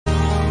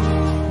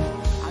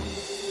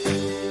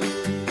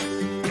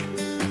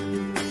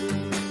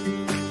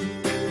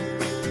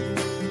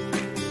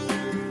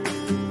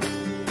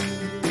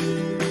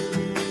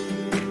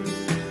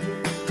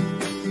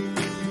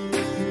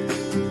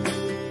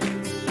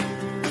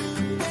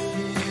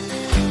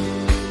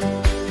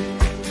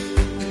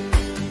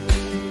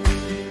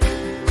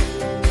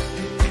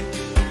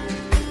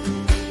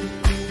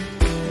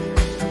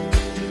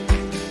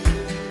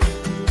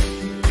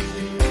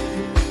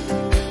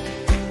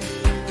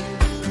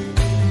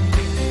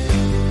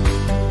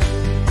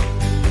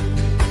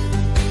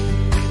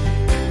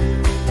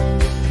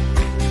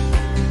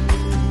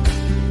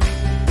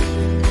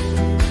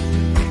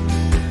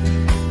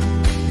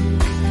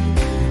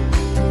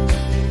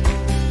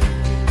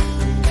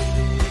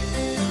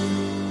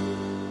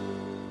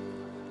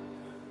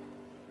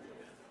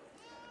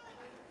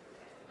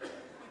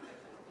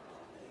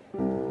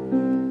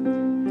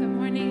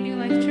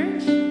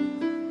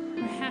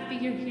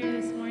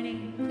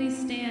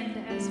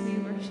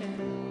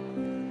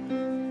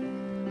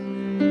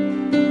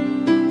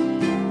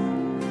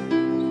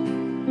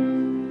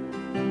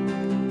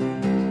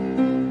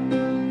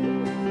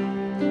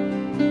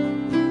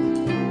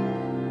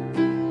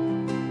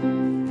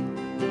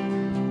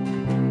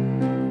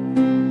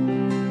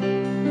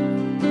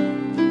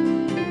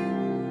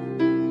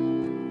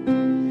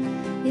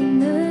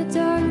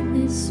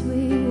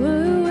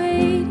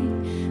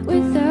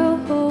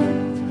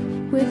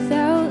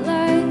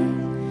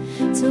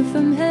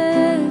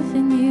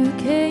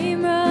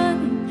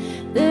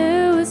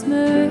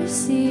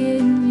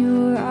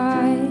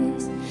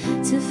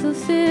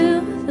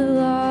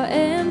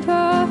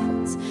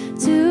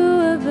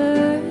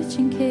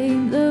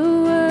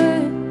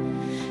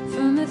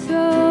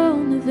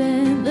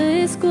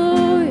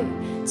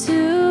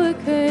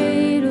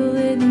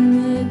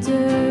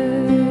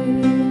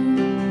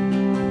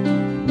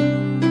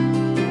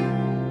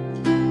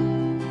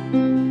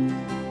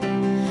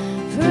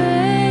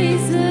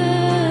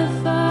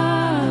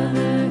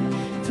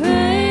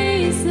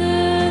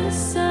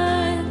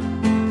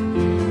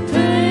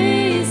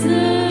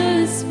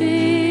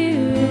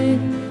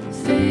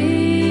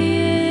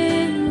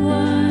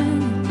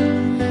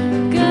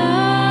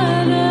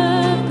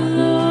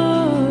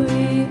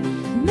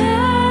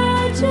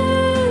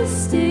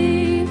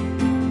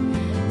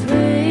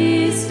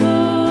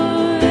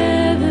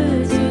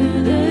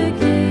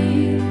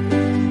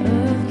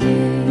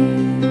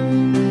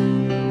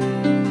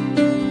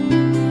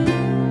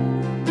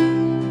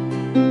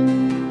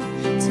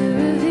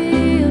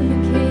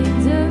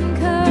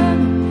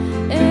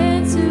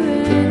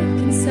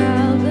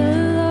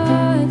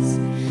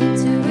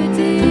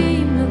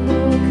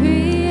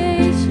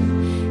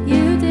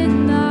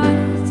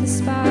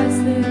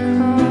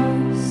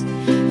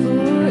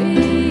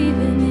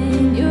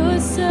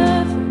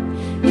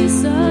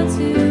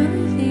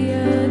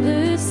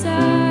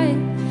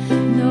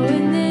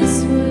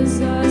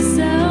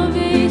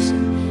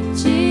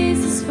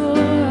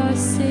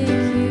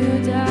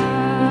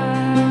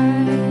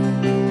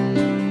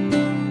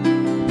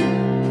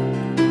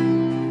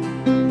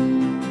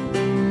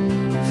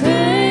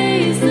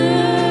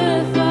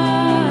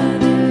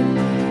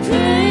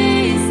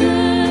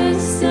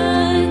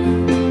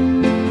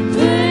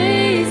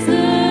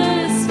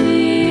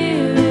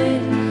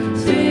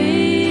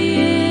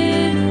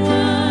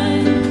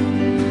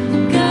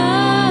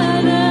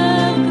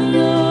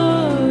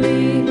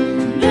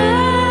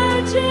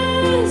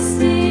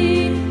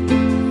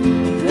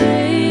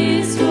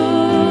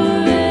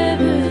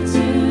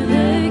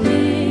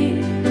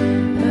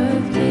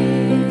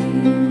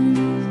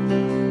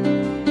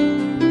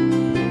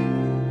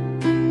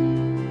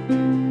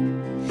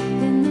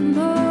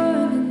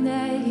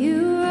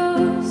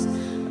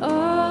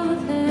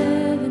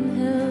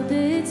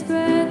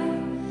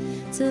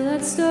till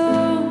that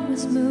storm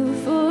was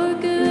moved for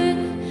good,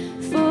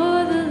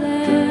 for the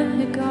Lamb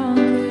had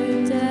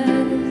conquered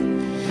death,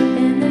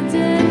 and the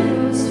dead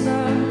rose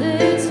from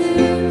their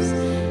tombs,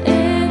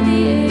 and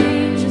the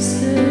angels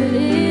stood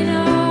in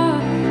awe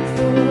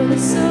for the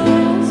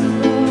souls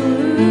of all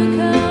who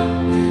come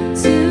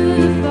to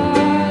the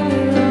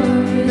Father of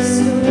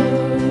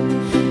restored,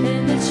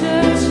 and the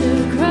Church of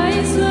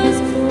Christ was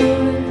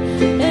born,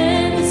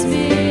 and the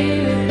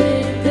Spirit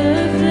lit the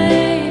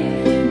flame.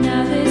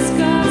 Now this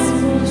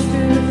gospel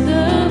truth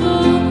of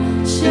all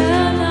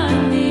shall not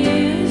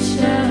kneel,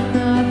 shall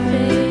not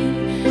fade.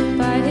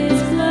 By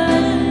His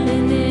blood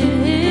and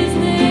in His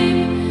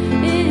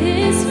name, in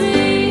His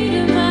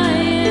freedom I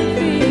am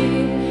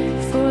free.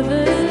 For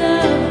the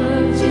love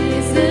of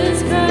Jesus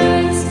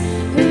Christ,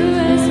 who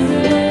has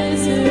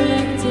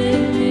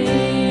resurrected me.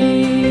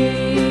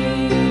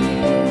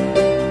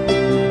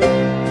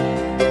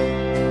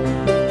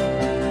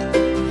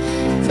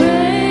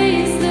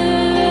 Praise the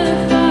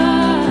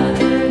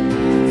Father,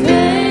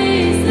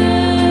 praise the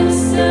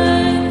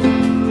Son,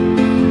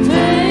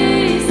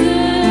 praise the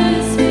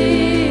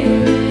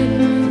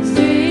Spirit,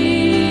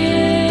 three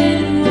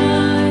in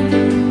one.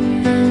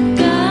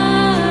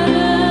 God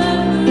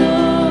of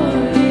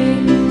glory,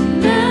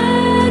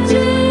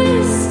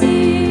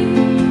 majesty,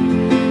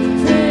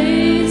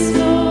 praise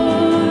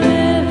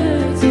forever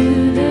to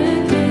the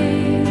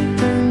King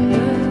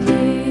of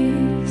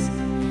Kings.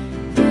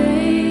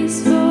 Praise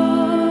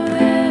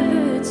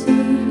forever to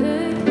the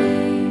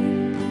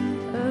King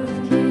of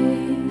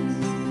Kings.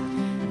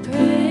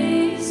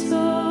 Praise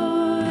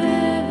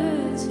forever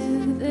to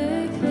the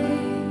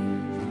King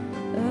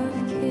of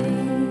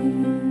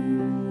Kings.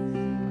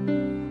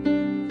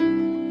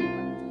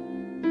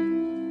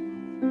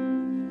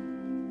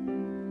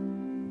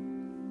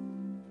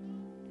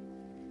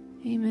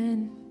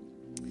 Amen.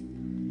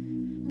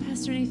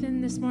 Pastor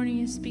Nathan this morning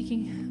is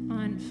speaking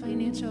on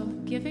financial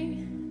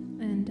giving,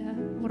 and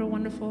what a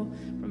wonderful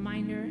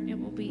reminder it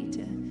will be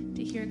to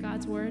hear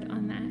God's word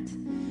on that.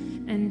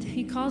 And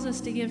He calls us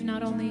to give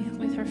not only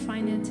with our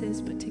finances,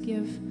 but to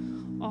give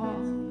all,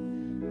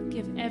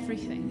 give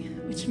everything,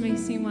 which may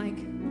seem like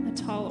a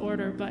tall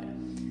order, but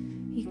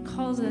He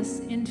calls us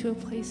into a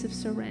place of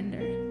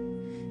surrender,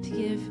 to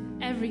give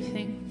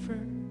everything for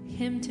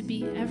Him to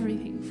be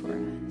everything for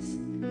us.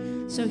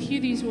 So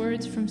hear these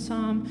words from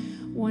Psalm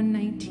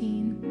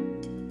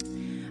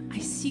 119. I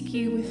seek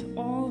you with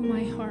all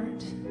my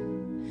heart.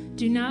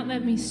 Do not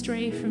let me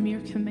stray from your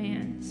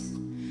commands.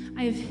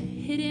 I have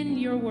hidden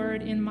your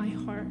word in my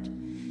heart,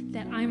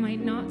 that I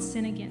might not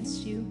sin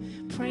against you.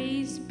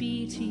 Praise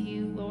be to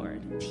you,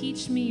 Lord.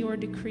 Teach me your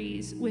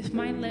decrees. With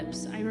my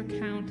lips I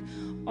recount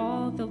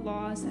all the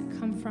laws that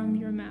come from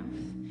your mouth.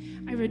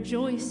 I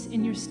rejoice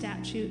in your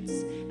statutes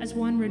as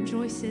one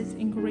rejoices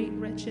in great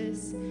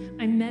riches.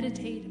 I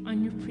meditate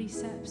on your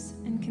precepts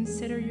and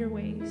consider your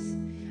ways.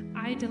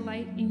 I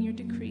delight in your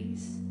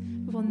decrees.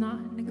 I will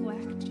not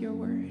neglect your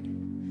word.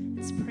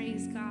 Let's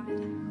praise God.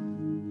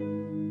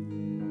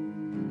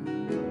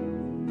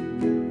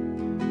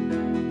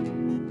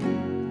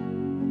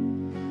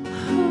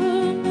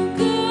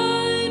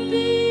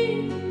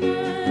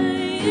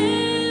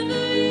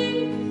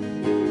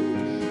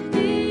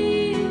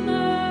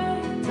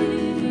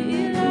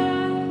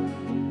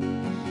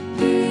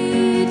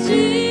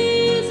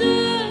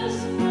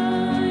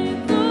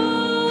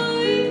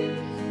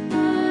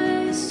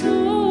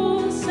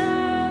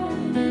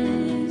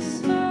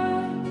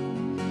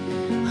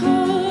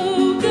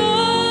 Oh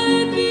God.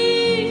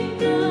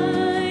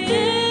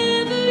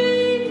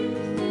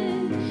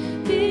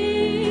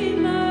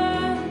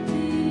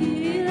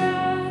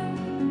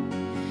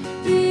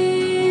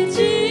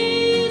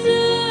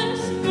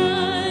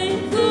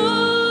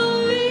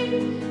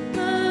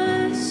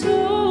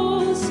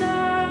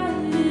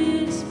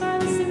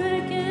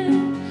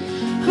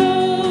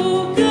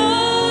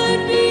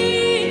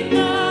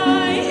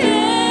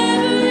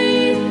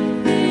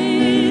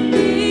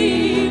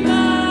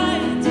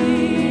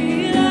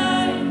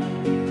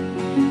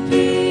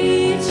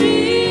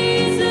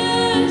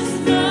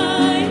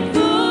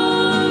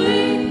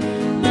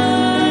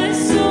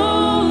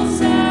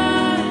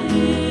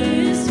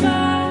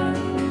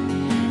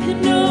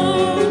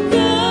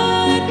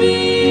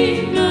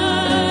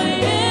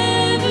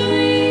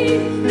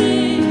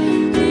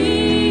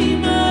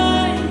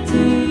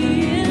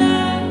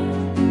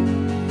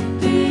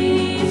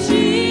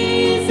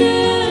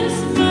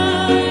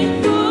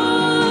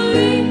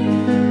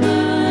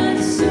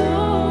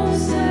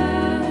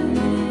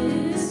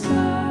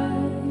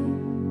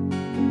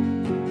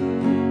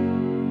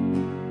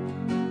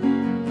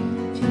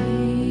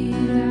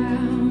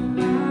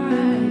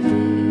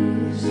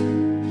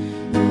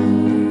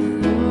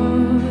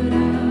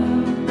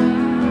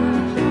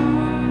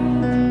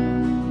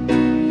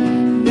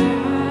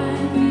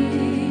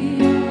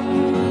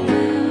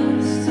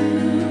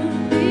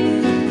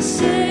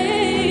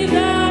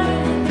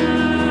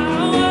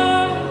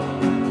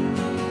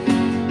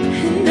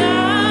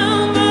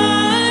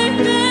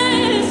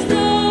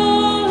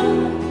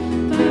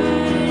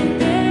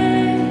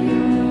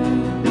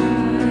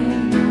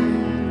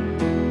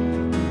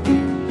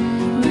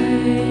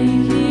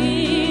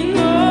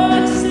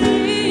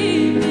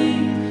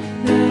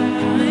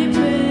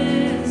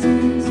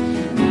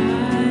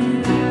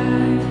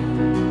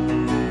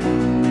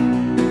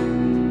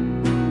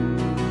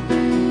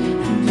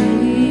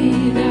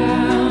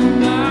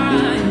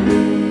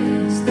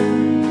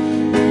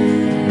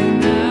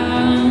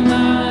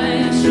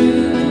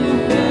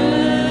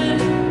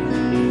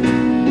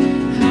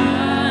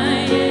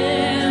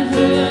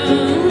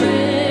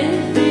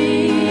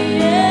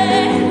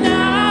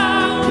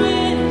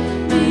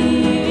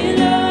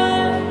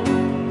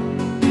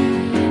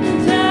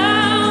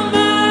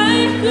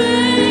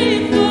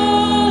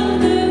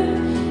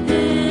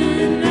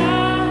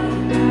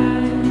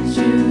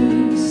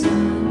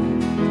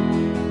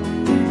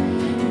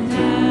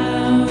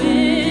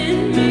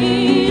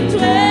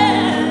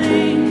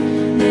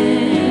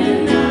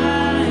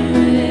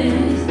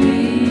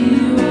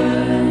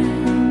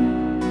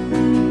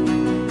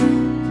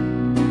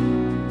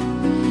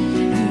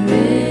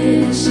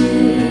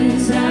 I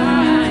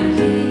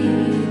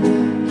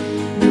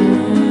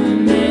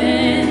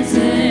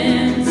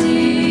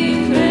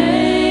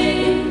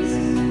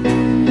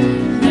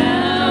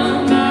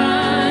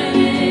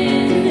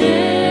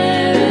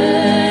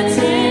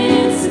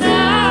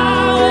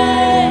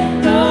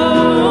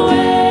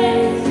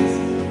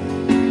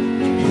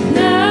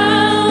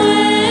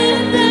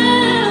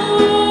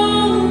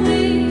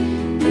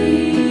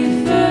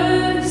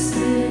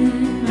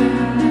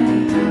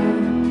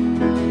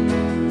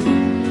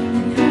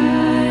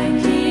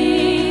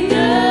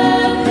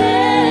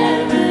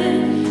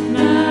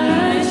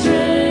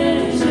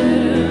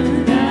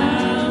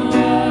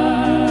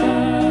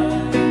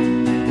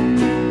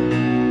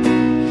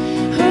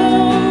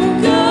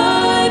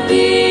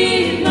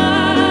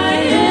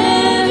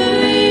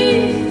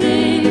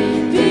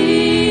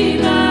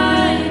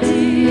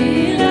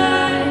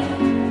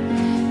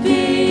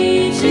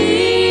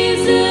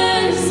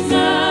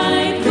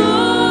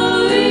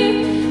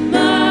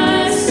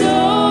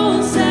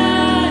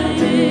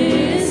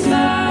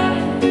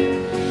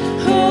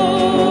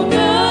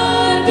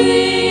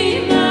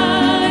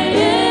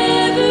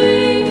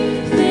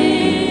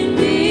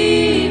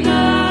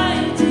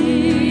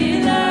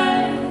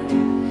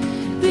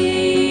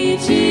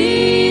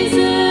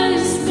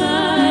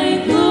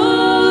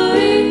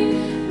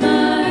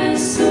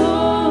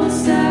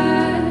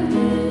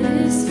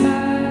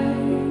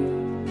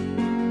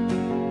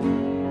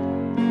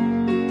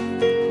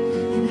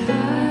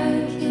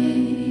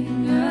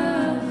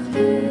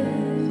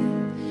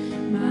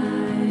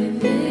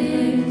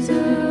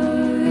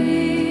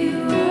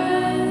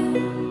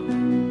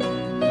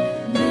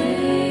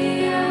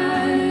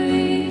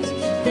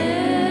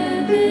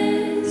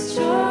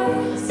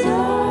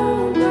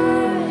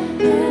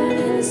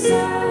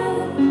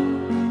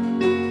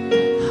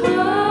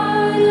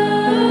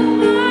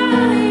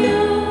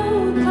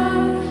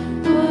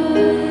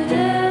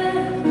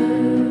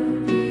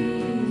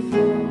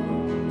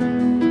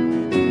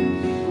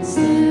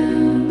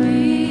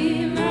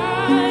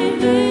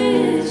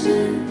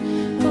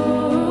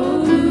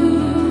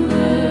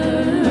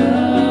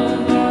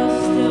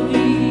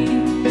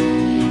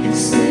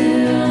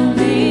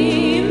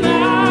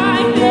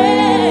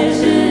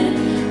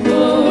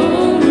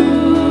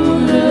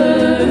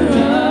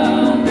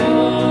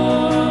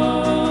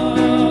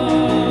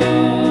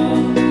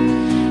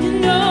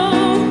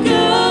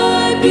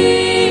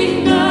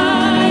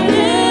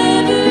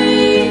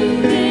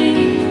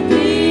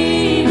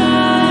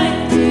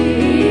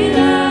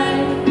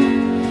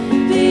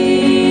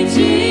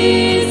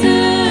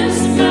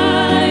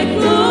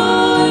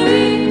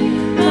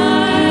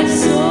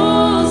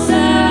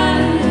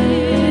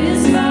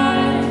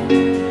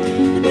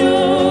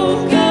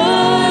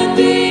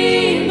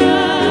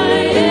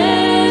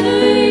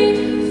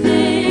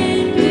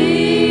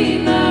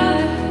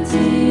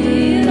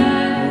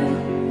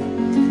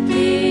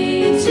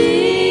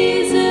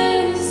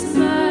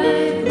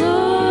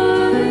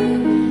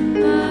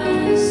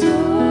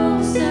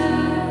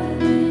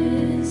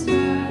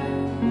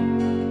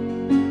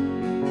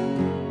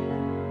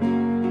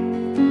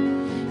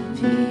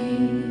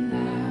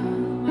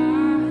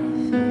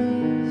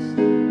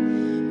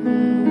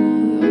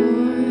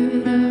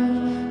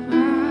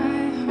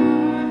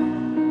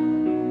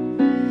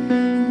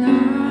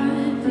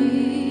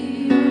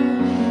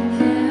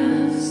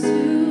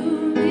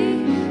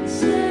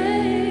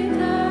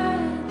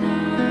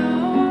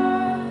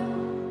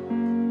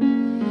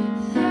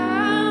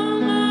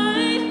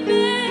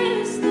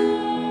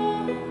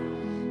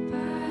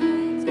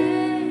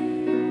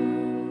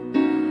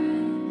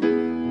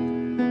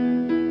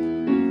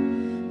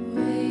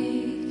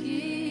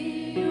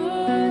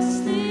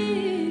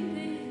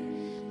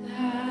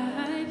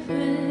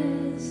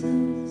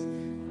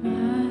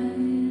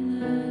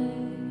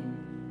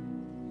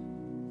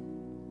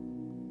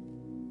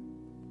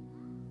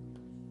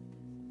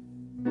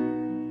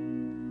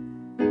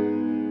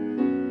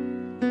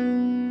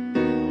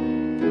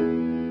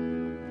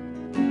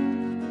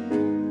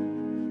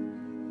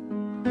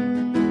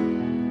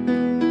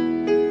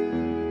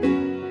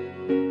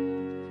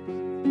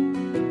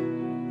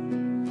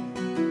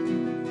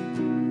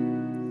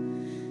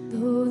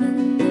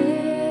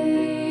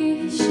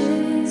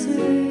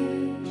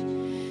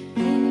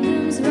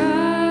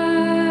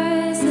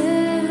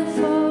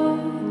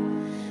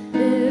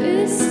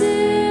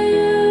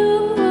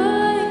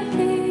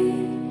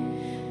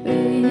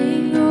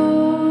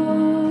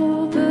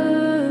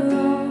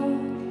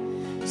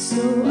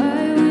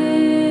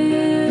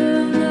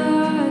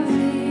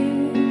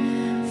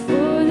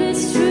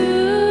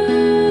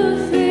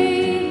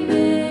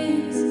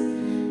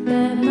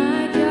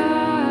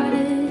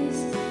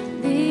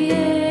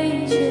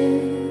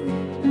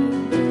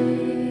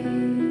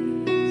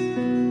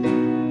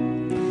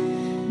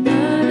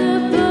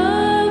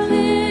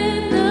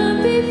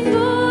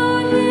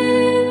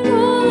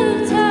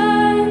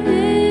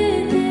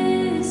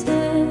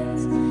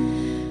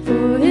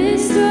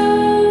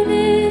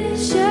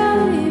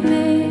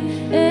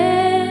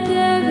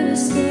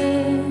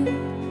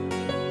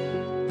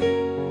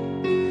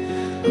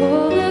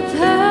All the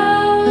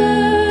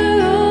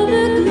power, all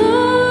the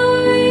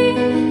glory,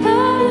 I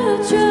will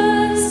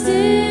trust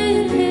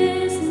in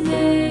His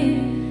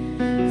name.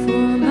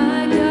 For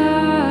my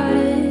God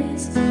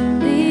is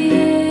the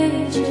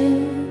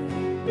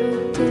Ancient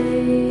of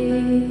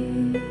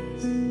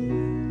Days.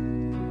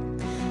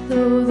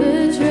 Though the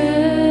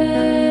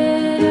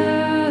dread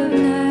of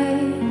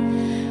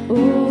night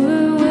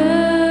overwhelms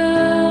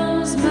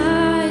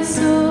my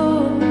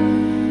soul,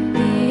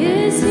 He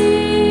is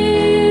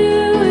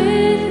here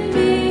with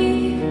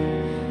me.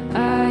 I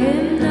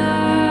am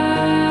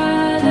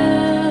not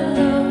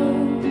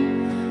alone.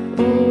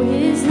 Oh,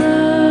 His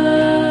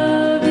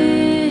love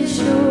is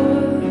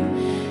sure,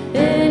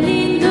 and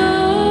He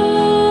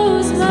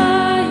knows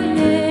my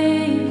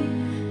name.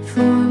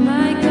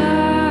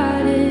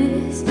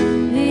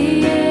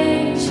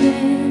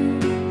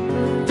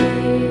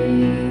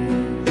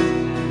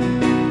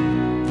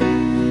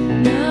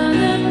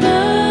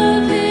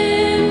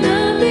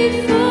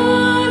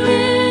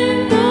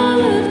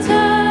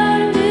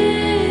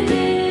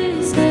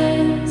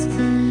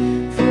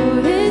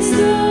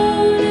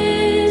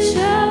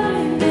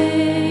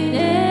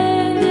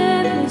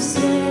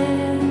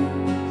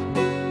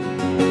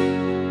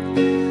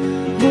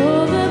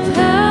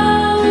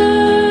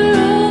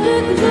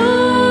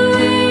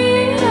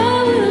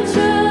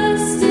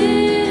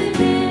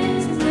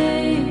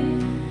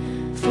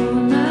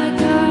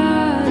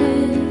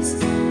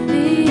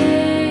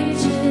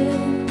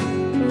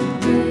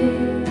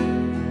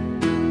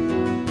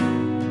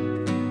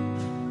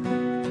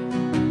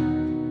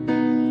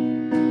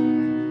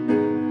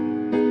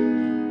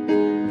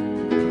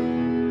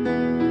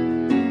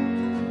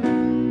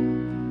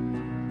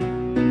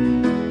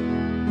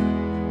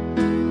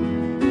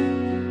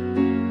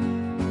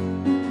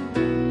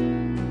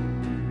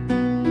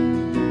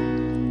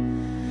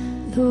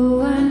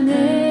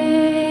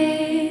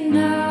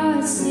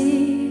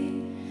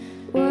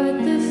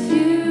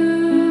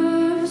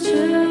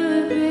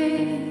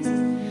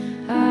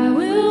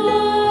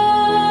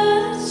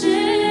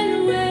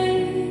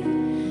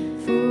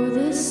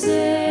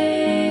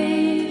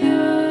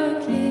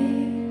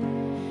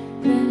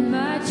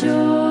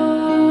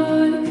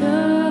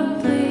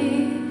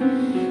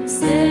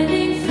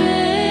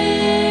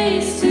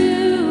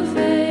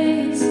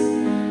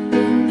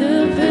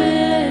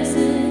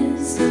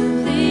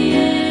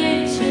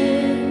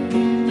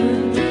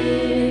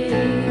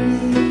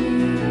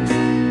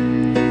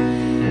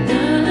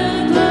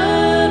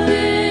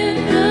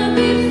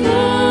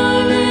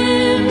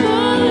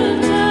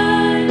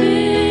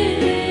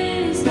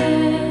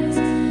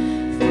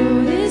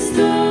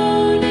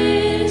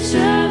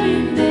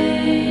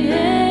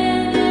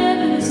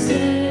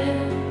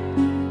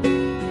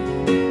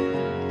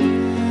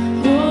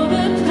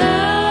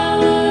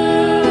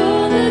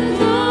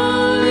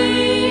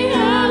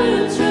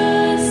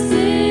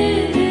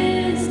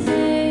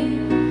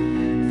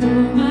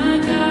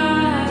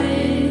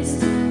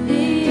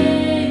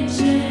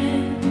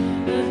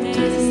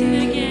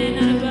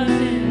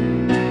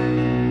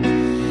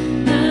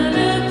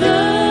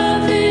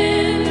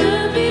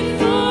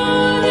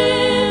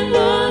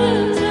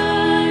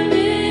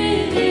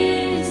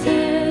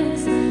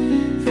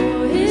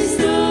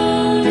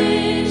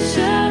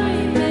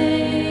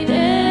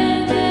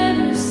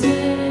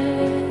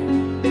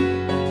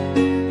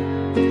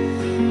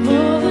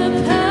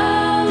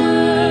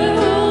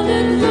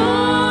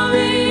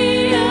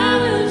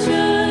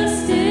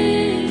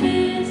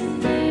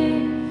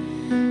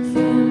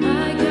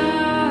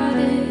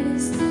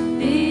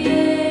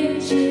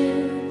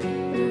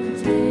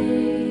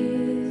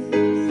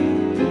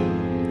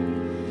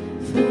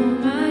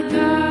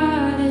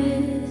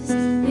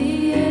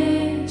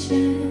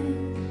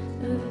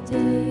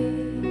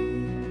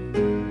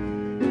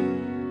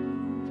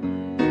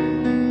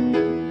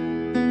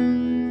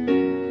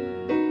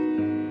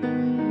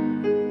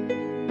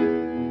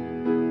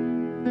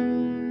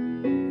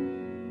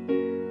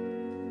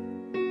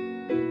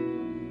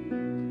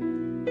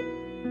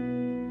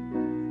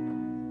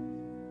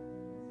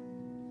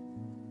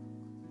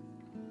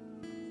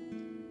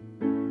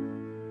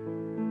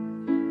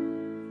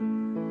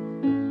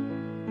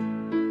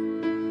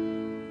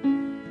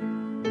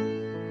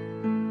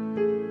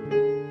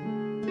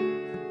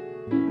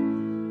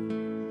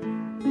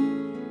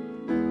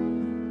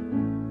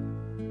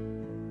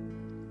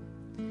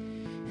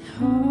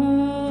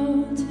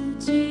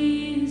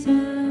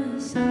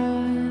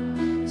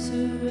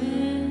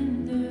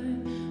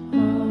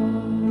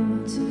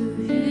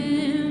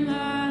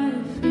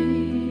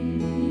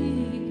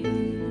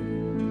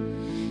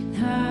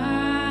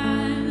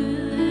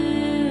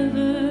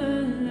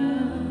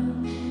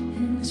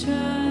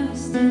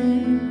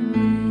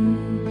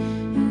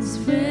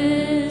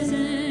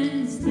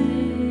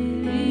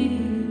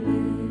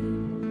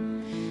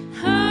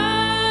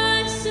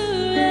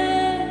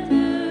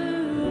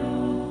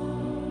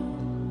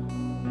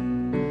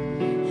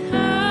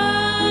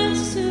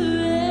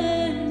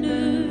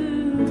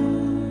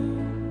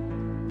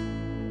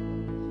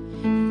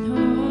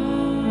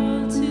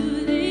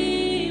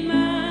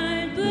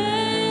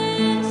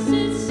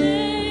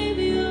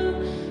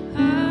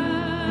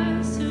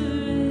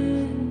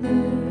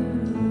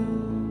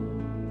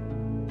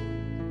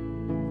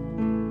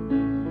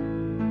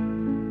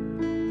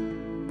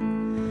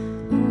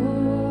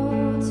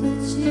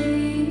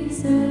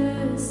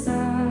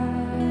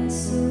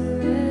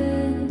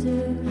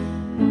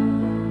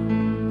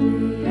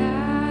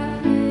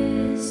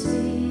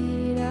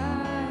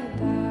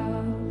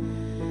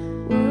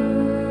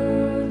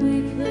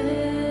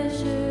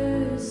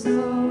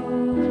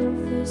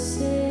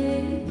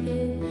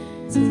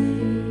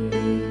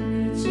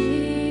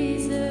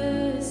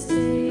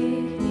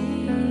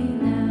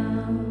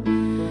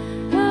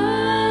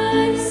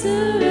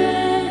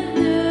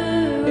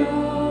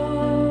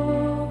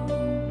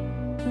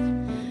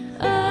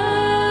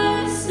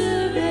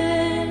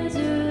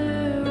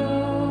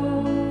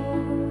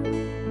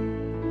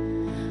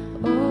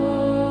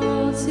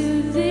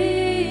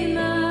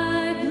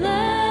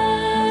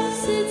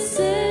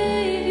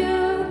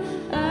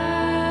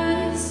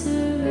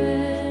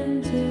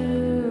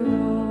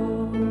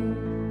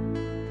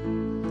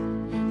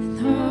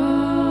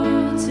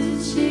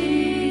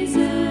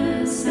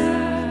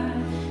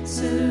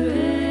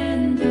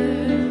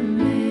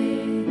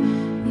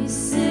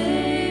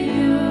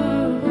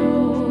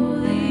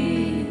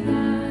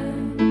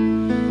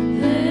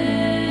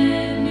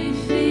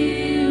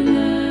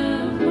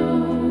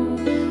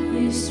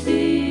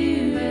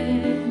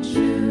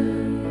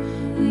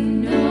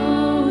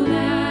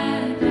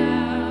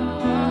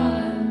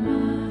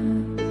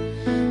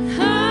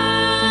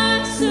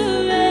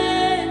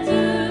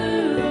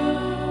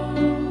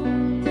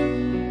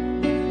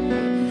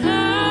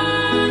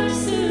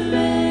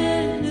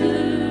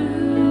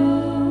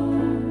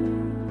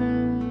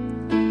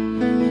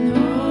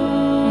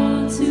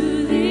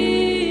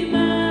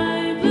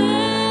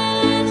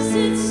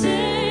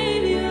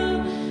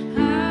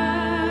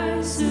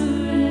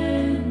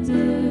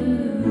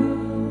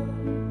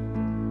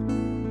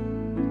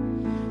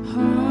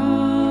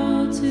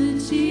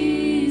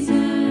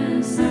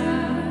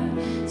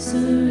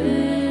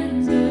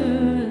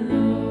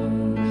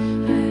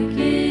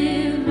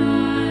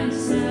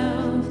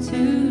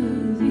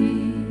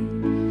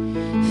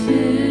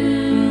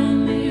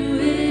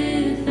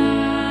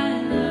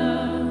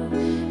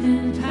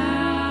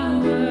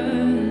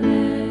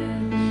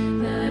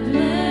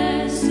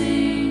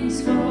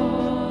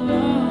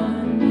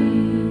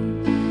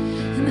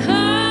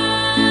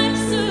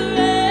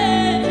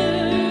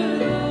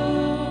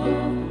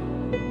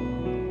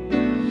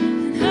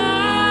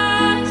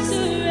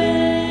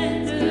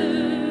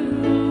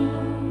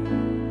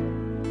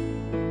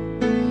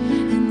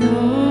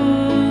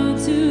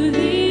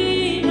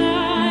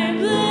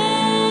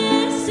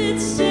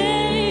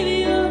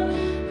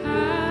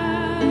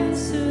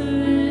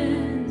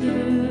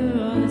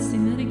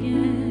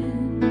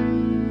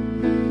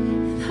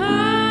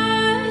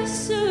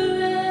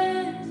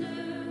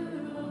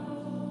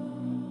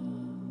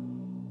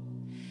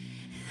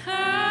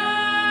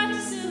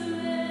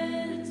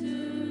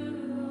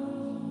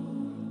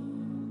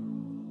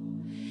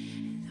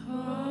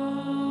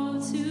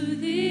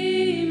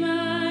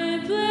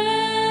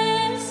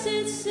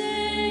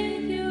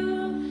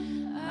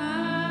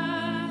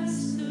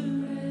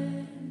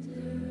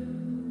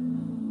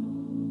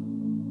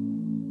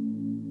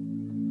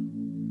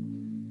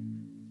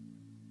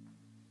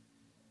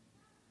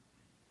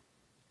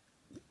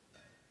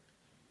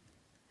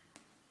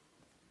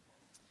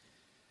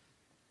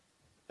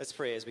 Let's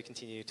pray as we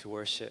continue to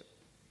worship.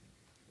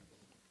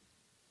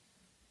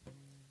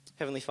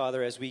 Heavenly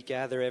Father, as we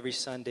gather every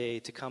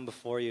Sunday to come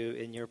before you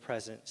in your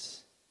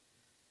presence,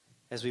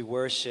 as we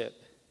worship,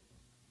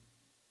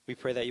 we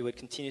pray that you would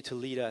continue to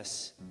lead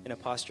us in a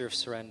posture of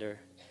surrender,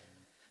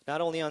 not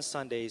only on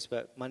Sundays,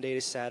 but Monday to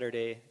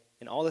Saturday,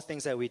 in all the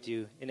things that we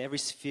do, in every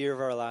sphere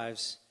of our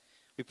lives.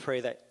 We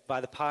pray that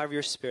by the power of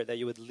your Spirit, that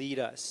you would lead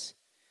us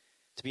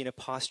to be in a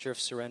posture of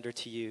surrender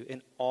to you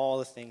in all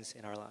the things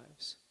in our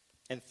lives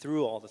and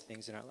through all the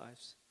things in our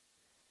lives.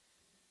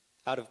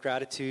 Out of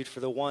gratitude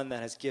for the one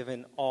that has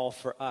given all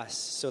for us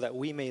so that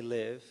we may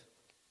live,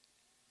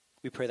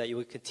 we pray that you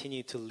would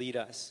continue to lead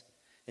us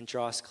and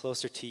draw us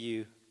closer to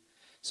you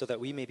so that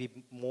we may be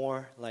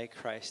more like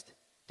Christ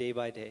day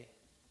by day.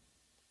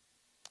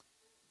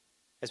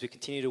 As we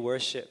continue to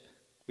worship,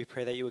 we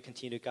pray that you would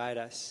continue to guide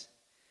us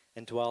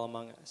and dwell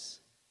among us.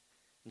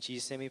 In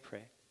Jesus' name we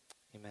pray.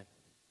 Amen.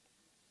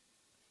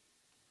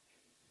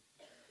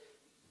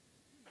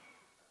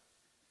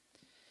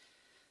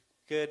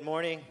 Good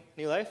morning,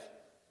 New Life.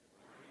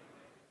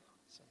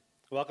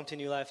 Welcome to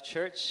New Life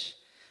Church.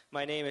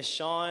 My name is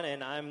Sean,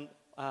 and I'm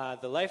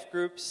the Life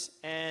Groups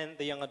and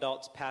the Young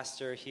Adults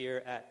pastor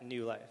here at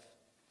New Life.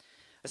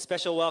 A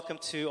special welcome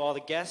to all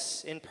the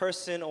guests in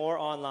person or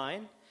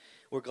online.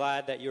 We're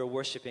glad that you're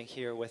worshiping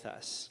here with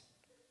us.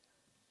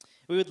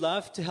 We would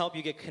love to help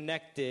you get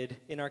connected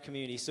in our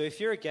community. So if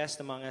you're a guest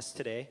among us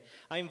today,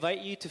 I invite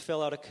you to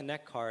fill out a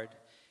Connect card.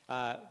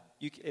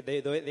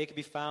 They can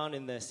be found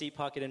in the seat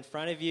pocket in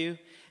front of you.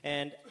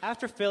 And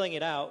after filling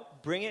it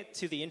out, bring it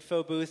to the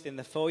info booth in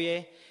the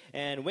foyer.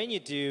 And when you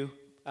do,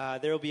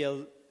 there will be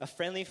a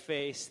friendly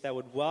face that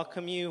would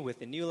welcome you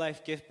with a New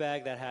Life gift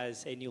bag that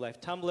has a New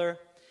Life tumbler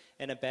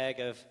and a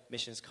bag of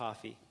Missions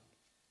coffee.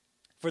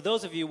 For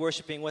those of you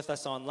worshiping with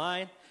us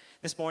online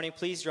this morning,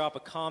 please drop a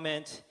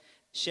comment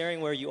sharing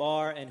where you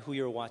are and who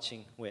you're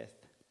watching with.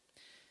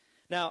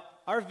 Now,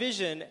 our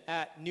vision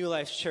at New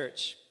Life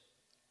Church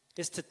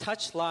is to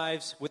touch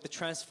lives with the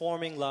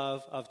transforming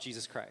love of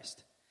Jesus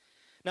Christ.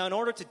 Now, in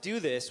order to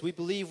do this, we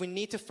believe we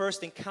need to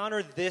first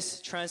encounter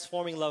this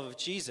transforming love of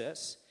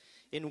Jesus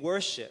in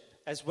worship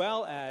as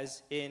well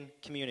as in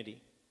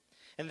community.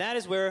 And that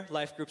is where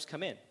life groups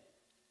come in.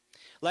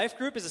 Life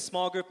group is a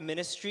small group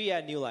ministry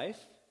at New Life.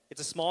 It's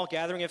a small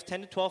gathering of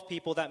 10 to 12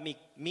 people that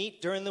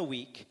meet during the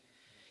week,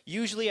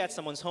 usually at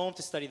someone's home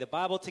to study the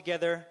Bible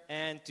together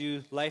and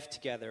do life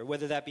together,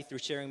 whether that be through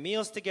sharing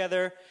meals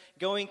together,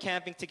 going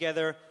camping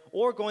together,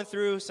 or going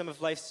through some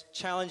of life's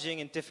challenging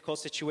and difficult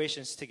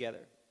situations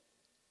together.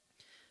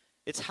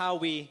 It's how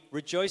we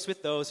rejoice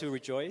with those who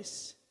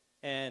rejoice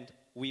and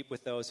weep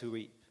with those who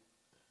weep.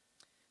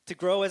 To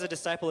grow as a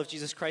disciple of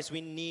Jesus Christ,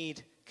 we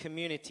need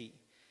community.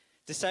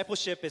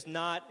 Discipleship is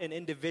not an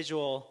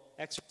individual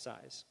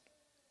exercise.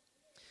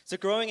 So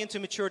growing into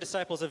mature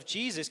disciples of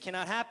Jesus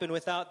cannot happen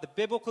without the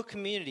biblical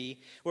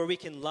community where we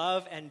can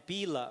love and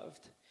be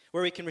loved,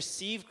 where we can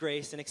receive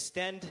grace and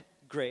extend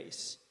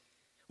grace,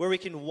 where we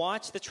can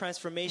watch the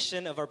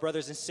transformation of our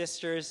brothers and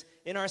sisters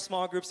in our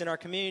small groups, in our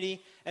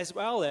community, as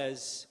well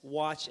as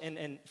watch,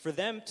 and for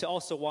them to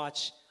also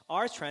watch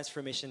our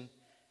transformation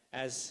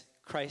as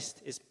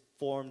Christ is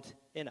formed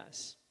in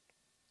us.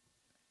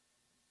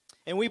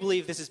 And we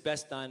believe this is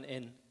best done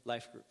in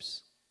life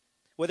groups.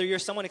 Whether you're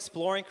someone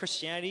exploring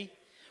Christianity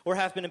or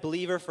have been a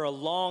believer for a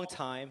long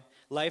time,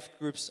 life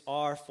groups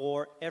are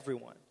for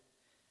everyone.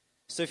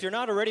 So if you're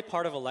not already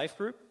part of a life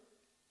group,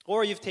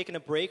 or you've taken a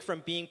break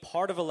from being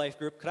part of a life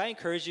group, could I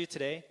encourage you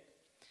today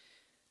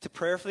to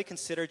prayerfully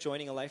consider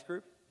joining a life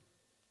group?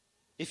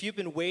 If you've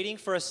been waiting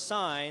for a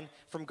sign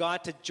from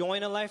God to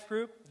join a life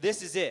group,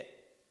 this is it,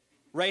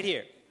 right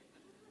here.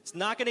 It's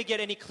not going to get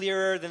any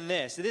clearer than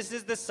this. This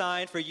is the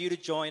sign for you to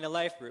join a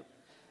life group.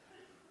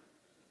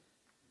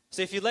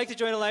 So if you'd like to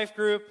join a life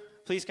group,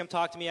 please come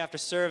talk to me after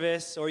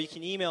service, or you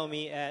can email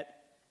me at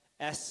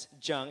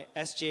sjung,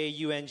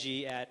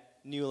 S-J-U-N-G,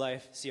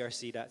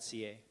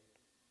 @newlifecrc.ca.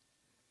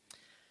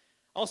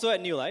 Also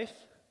at New Life,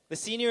 the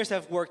seniors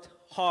have worked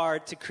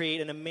hard to create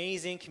an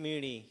amazing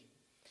community.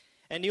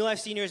 And New Life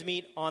seniors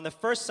meet on the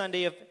first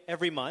Sunday of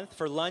every month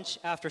for lunch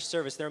after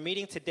service. They're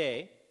meeting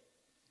today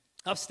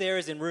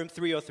upstairs in room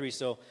 303.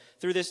 So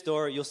through this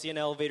door, you'll see an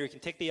elevator. You can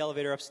take the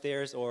elevator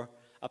upstairs or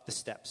up the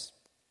steps.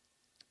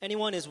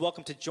 Anyone is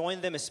welcome to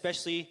join them,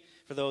 especially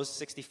for those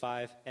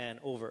 65 and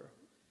over.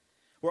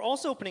 We're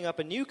also opening up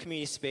a new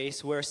community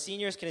space where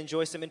seniors can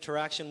enjoy some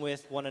interaction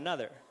with one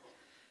another.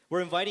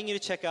 We're inviting you to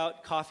check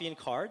out Coffee and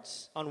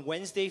Cards on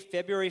Wednesday,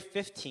 February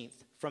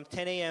 15th from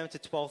 10 a.m. to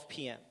 12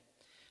 p.m.,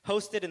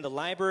 hosted in the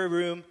library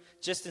room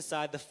just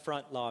inside the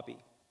front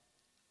lobby.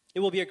 It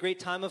will be a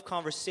great time of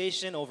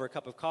conversation over a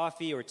cup of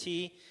coffee or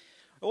tea,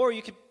 or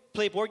you could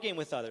play board game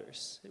with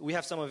others. We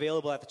have some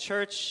available at the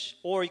church,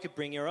 or you could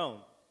bring your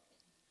own.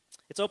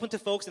 It's open to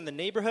folks in the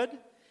neighborhood,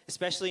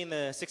 especially in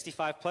the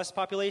 65-plus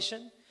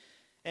population.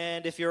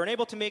 And if you're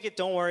unable to make it,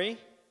 don't worry.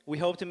 We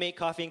hope to make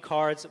Coffee and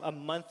Cards a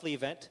monthly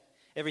event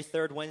every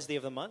third Wednesday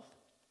of the month.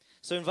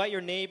 So invite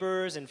your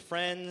neighbors and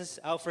friends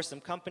out for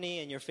some company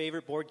and your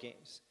favorite board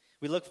games.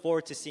 We look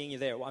forward to seeing you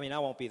there. Well, I mean, I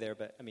won't be there,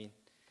 but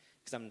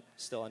because I'm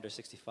still under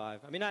 65.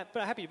 But I'm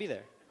happy to be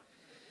there.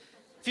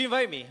 If you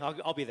invite me,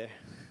 I'll be there.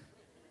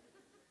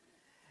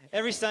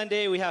 Every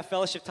Sunday, we have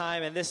fellowship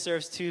time, and this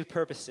serves two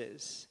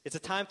purposes. It's a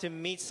time to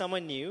meet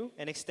someone new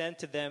and extend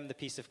to them the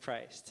peace of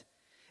Christ.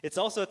 It's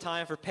also a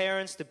time for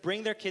parents to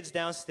bring their kids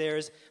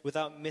downstairs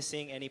without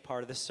missing any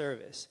part of the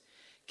service.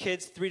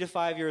 Kids 3 to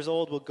 5 years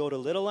old will go to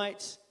Little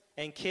Lights,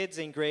 and kids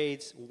in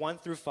grades 1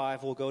 through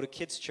 5 will go to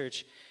Kids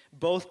Church,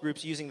 both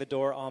groups using the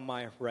door on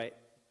my right.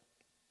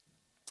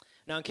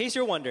 Now, in case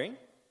you're wondering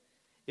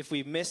if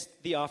we missed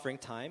the offering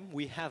time,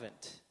 we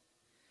haven't.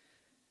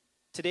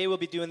 Today we'll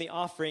be doing the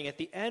offering at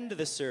the end of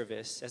the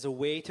service as a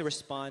way to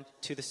respond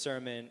to the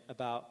sermon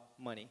about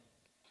money.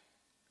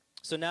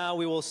 So now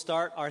we will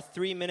start our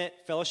 3-minute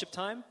fellowship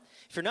time.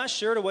 If you're not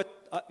sure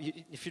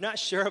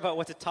about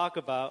what to talk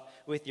about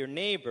with your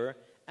neighbor,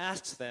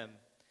 ask them,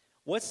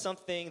 what's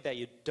something that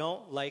you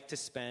don't like to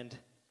spend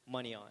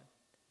money on?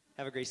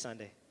 Have a great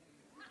Sunday.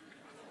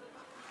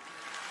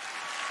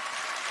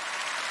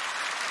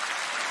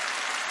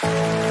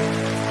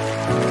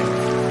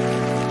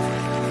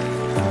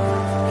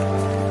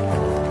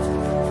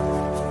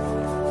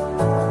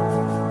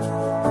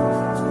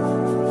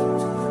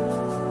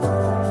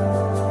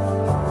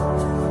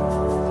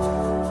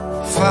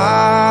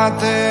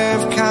 Father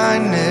of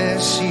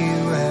kindness, you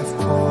have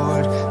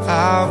poured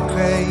out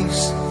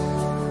grace.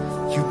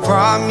 You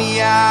brought me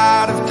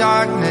out of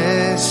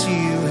darkness.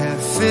 You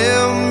have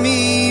filled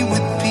me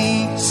with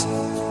peace.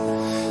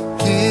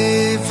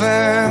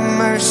 Giver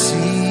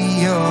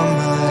mercy, you're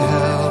my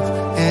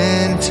help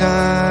in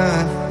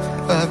time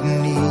of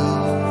need.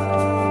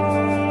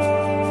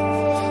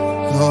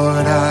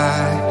 Lord,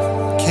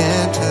 I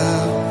can't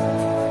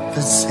help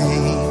but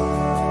sing.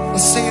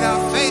 Let's sing it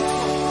out, faithful.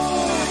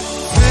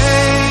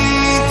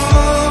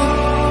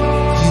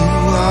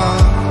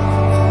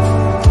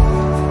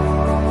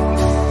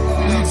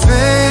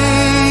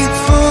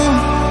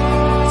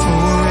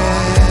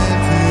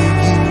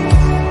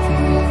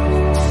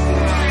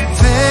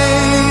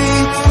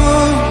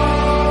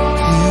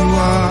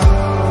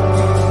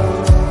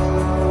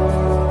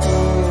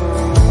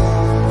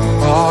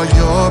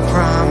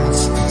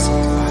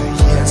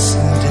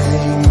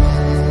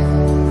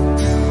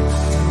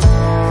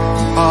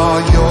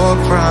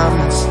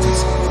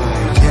 Promises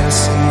are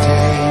yes and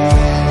amen.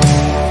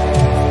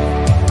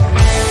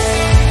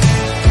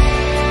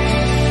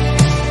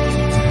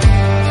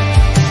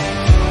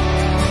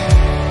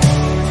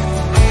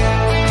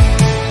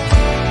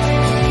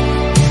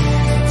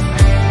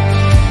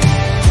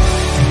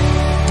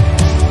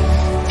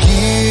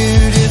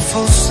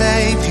 Beautiful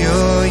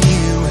Savior,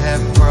 you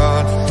have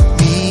brought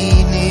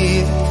me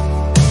near.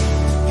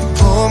 You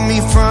pulled me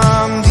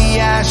from the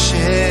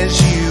ashes.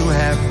 You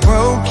have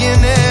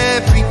broken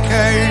every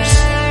curse.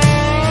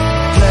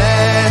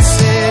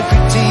 Blessed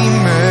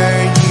Redeemer,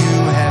 you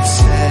have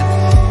set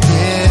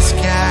this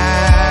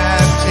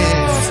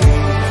captive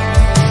free.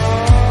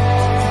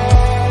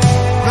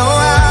 No, I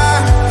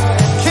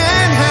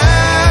can't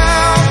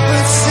help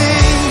but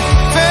sing,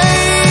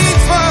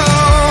 faithful,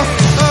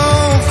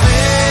 oh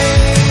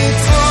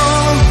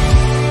faithful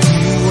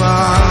you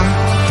are.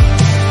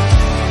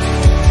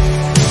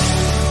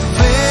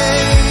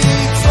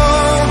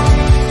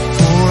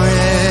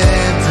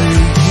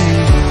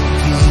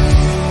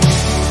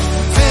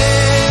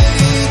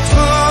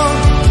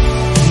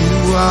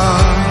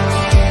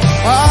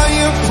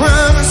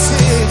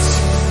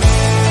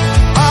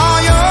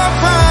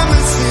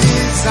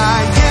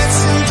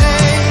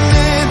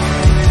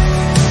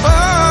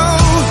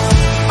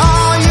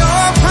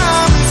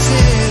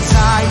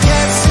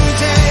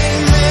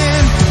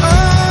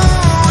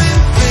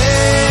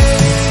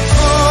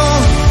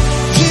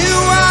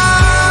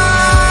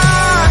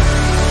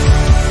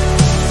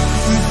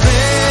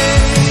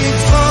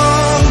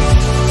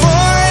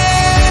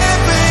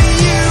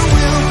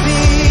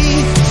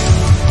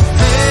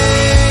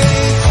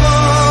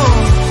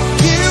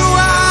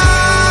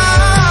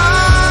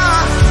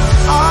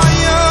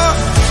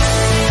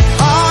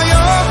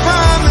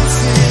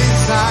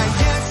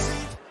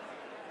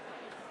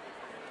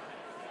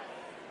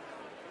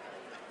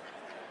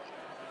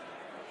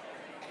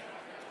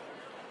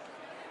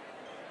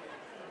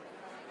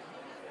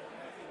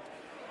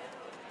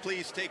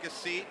 Please take a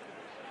seat.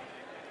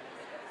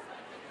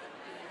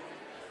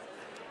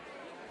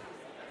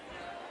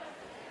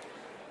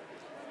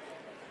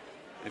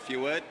 If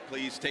you would,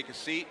 please take a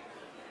seat.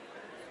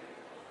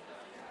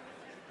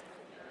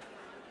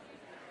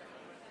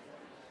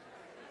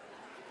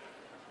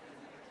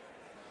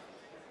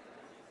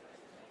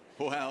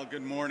 Well,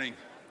 good morning.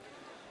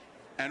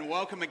 And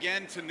welcome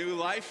again to New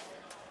Life.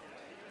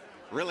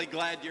 Really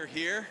glad you're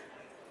here.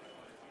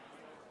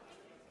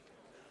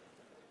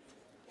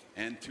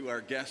 And to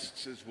our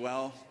guests as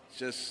well.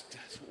 Just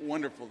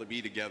wonderful to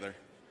be together.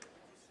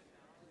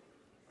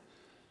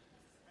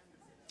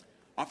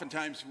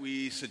 Oftentimes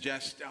we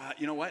suggest,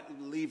 you know what,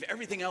 leave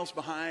everything else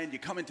behind. You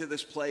come into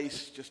this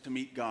place just to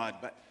meet God.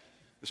 But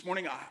this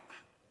morning,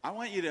 I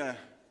want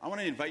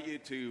to invite you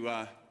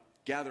to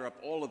gather up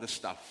all of the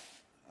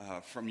stuff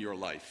from your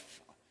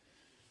life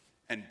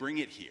and bring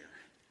it here.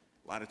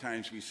 A lot of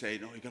times we say,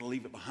 no, you've got to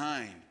leave it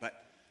behind. But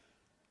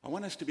I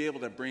want us to be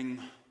able to bring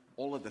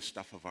all of the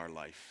stuff of our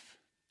life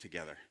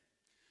together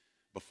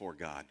before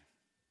God.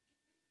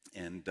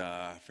 And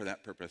for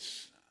that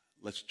purpose,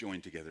 let's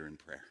join together in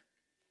prayer.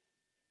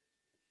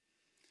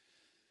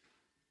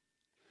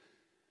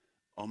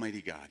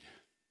 Almighty God,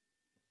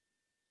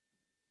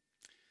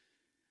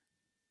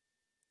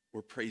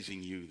 we're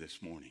praising you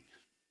this morning,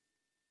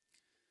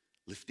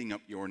 lifting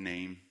up your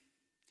name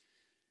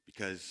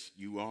because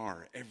you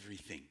are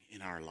everything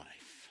in our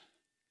life.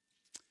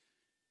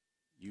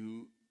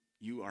 You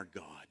are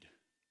God.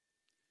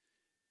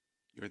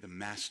 You're the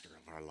master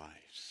of our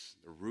lives,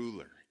 the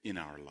ruler in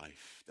our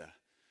life, the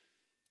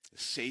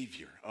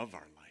savior of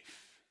our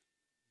life.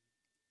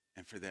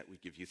 And for that we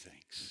give you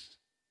thanks.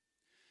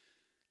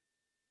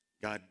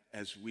 God,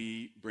 as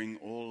we bring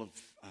all of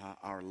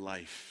our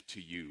life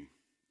to you,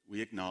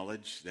 we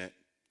acknowledge that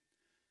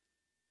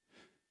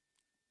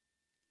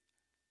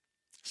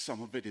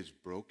some of it is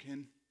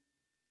broken.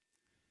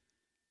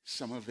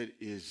 Some of it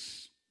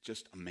is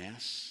just a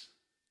mess.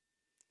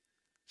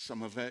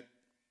 Some of it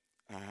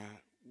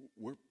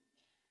we're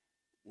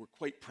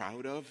quite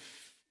proud of,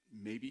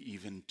 maybe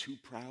even too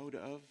proud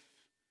of.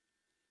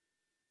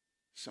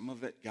 Some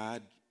of it,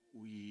 God,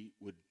 we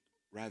would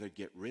rather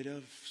get rid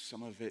of.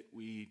 Some of it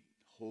we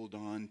hold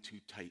on too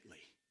tightly.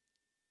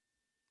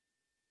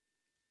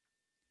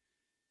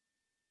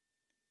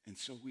 And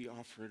so we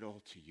offer it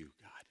all to you,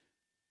 God.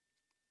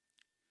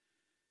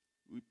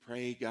 We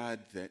pray, God,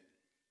 that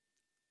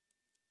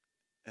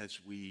as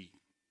we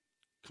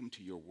come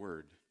to your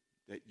word,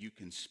 that you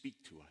can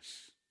speak to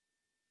us.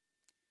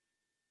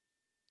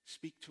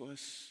 Speak to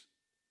us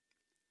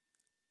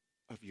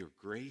of your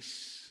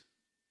grace,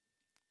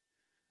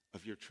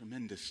 of your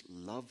tremendous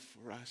love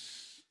for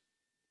us.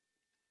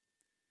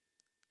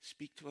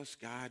 Speak to us,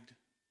 God,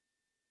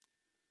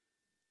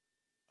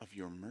 of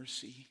your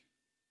mercy,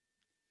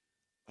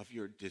 of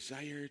your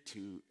desire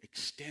to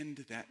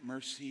extend that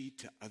mercy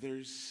to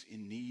others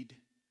in need.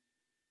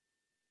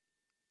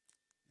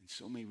 And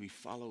so may we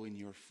follow in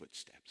your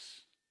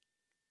footsteps.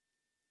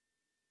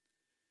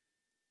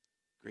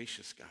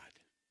 Gracious God,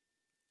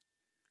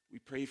 we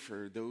pray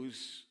for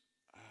those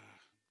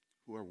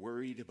who are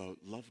worried about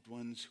loved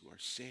ones who are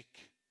sick.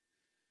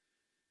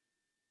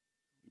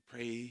 We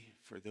pray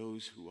for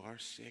those who are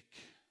sick,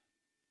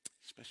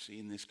 especially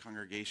in this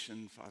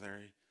congregation. Father,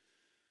 I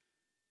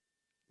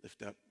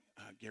lift up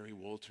Gary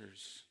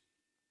Walters.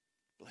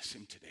 Bless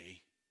him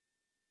today.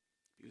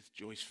 Be with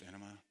Joyce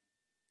Venema.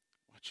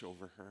 Watch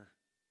over her.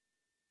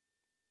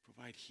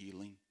 Provide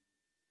healing.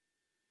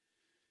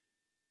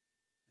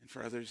 And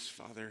for others,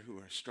 Father, who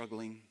are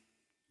struggling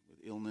with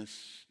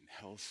illness and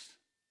health,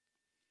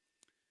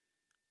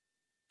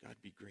 God,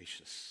 be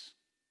gracious.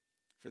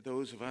 For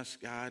those of us,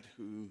 God,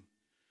 who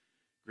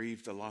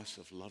grieve the loss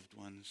of loved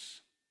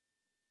ones,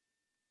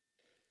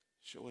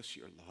 show us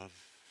your love.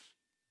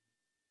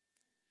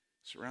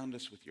 Surround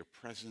us with your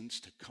presence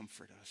to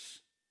comfort us.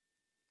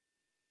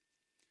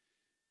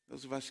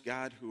 Those of us,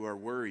 God, who are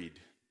worried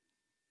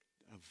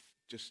of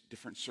just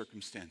different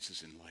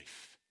circumstances in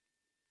life,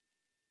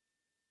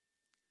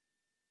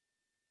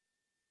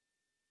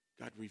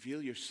 God,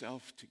 reveal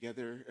yourself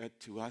together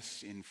to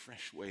us in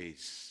fresh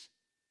ways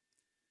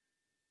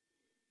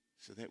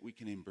so that we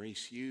can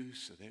embrace you,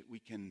 so that we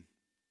can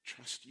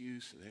trust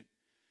you, so that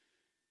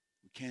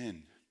we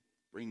can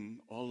bring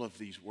all of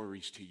these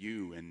worries to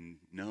you and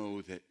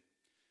know that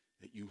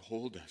you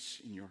hold us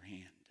in your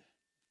hand,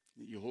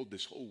 that you hold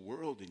this whole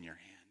world in your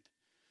hand.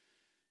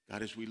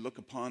 God, as we look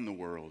upon the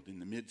world in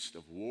the midst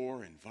of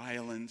war and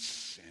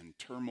violence and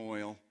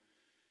turmoil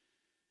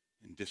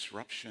and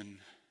disruption,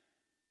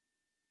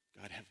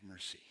 God, have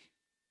mercy.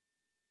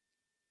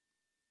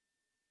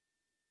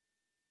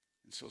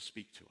 And so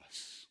speak to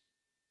us.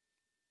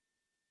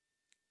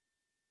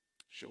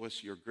 Show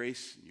us your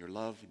grace and your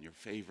love and your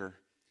favor.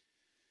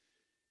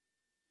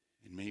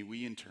 And may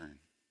we in turn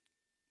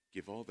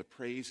give all the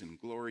praise and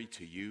glory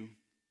to you,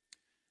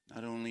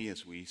 not only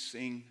as we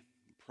sing,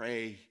 and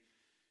pray,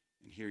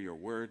 and hear your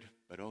word,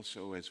 but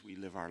also as we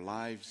live our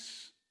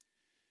lives.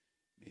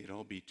 May it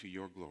all be to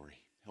your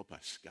glory. Help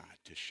us, God,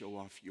 to show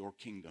off your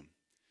kingdom,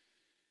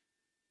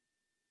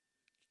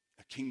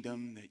 a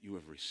kingdom that you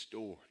have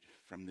restored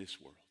from this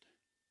world.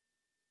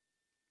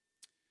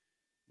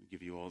 We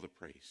give you all the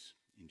praise.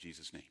 In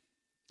Jesus' name,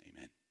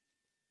 amen.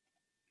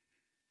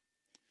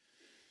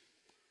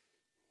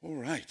 All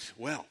right,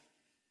 well,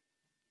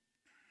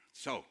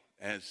 so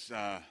as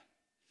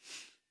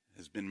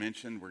has been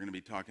mentioned, we're going to be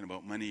talking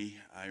about money.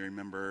 I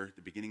remember at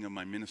the beginning of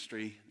my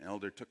ministry, an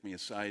elder took me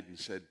aside and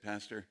said,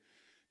 Pastor,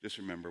 just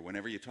remember,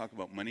 whenever you talk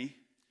about money,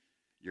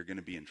 you're going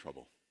to be in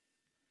trouble.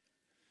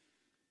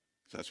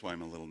 So that's why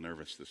I'm a little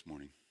nervous this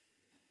morning.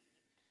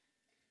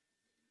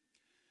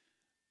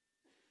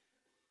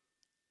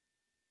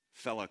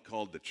 Fella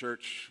called the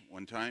church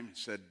one time and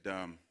said,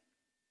 yeah,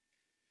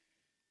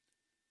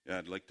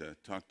 I'd like to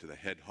talk to the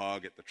head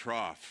hog at the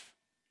trough.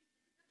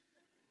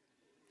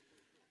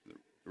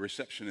 The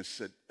receptionist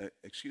said,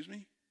 excuse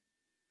me?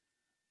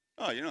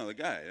 Oh, you know, the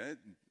guy,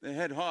 the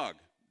head hog,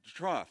 the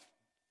trough.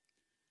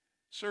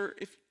 Sir,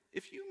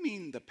 if you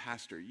mean the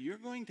pastor, you're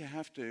going to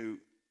have to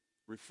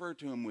refer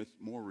to him with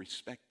more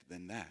respect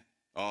than that.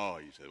 Oh,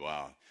 he said,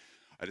 wow,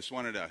 I just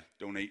wanted to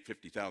donate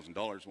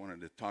 $50,000,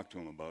 wanted to talk to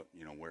him about,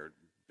 you know, where it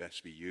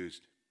best be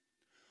used.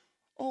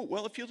 Oh,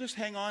 well, if you'll just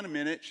hang on a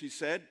minute, she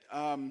said,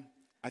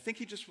 I think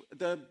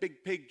the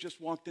big pig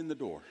just walked in the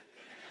door.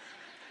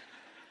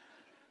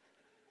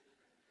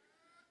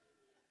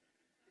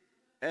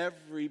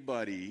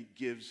 Everybody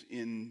gives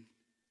in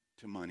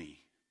to money.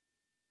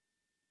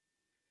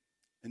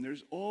 And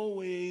there's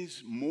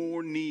always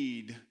more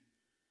need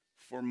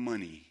for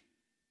money.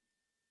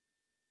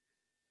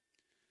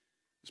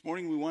 This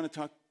morning we want to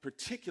talk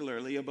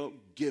particularly about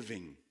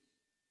giving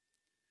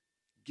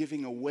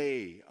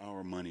away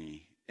our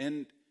money.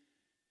 And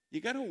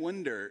you got to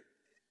wonder,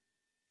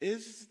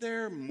 is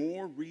there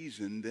more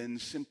reason than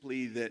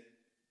simply that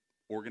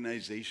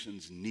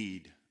organizations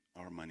need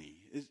our money?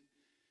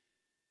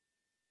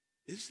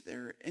 Is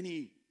there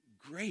any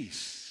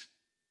grace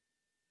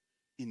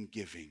in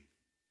giving?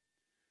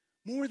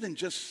 More than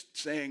just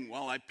saying,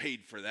 well, I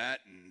paid for that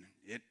and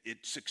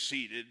it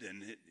succeeded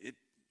and it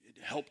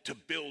helped to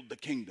build the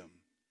kingdom.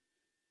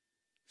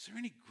 Is there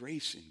any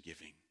grace in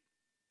giving?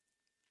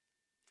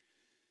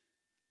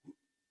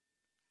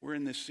 We're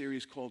in this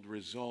series called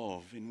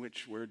Resolve, in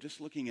which we're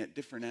just looking at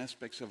different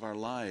aspects of our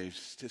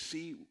lives to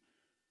see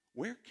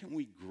where can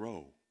we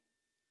grow?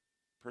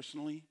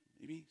 Personally,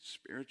 maybe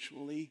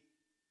spiritually.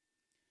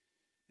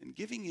 And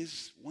giving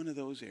is one of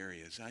those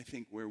areas, I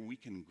think, where we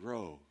can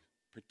grow,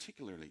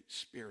 particularly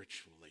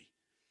spiritually.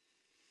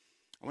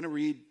 I want to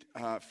read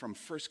from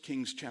 1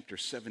 Kings chapter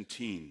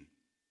 17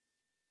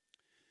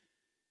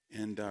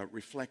 and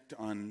reflect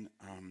on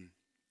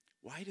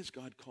why does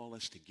God call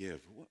us to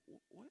give?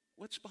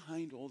 What's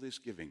behind all this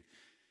giving?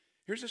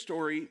 Here's a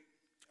story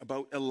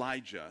about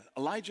Elijah.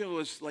 Elijah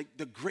was like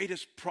the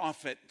greatest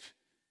prophet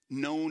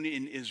known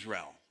in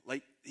Israel.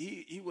 Like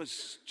he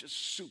was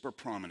just super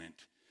prominent.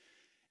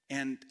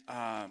 And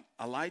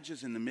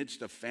Elijah's in the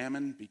midst of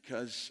famine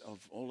because of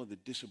all of the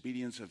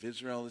disobedience of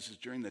Israel. This is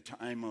during the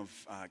time of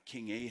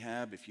King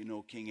Ahab. If you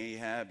know King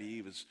Ahab,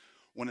 he was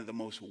one of the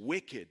most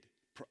wicked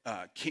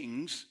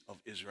kings of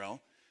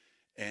Israel.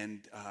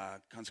 And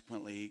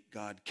consequently,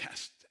 God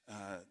cast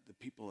the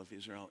people of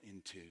Israel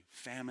into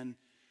famine.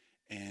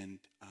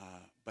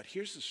 But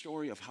here's the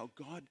story of how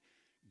God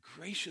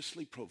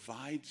graciously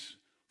provides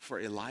for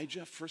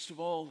Elijah. First of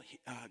all,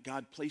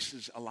 God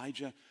places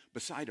Elijah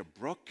beside a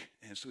brook,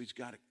 and so he's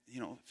got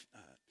a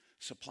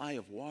supply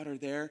of water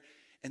there.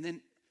 And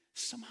then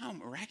somehow,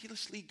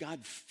 miraculously,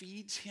 God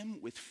feeds him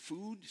with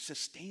food,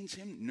 sustains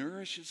him,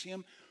 nourishes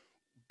him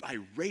by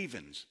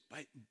ravens,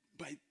 by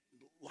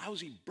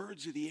lousy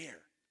birds of the air.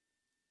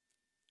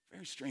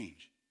 Very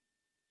strange.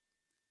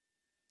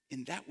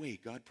 In that way,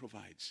 God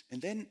provides. And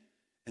then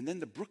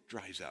the brook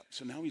dries up,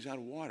 so now he's out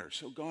of water.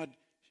 So God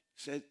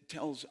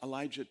tells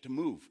Elijah to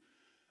move,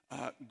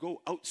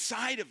 go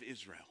outside of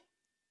Israel,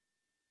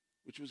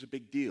 which was a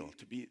big deal.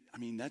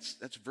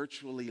 That's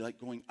virtually like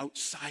going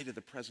outside of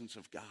the presence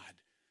of God.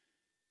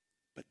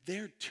 But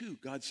there too,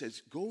 God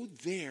says, go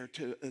there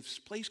to this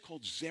place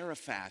called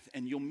Zarephath,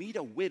 and you'll meet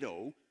a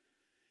widow,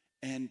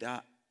 and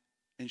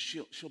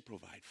she'll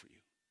provide for you.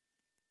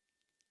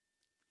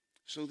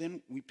 So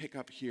then we pick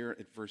up here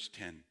at verse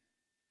 10.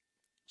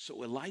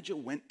 So Elijah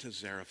went to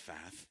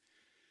Zarephath,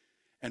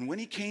 and when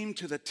he came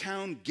to the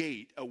town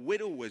gate, a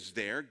widow was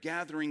there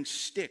gathering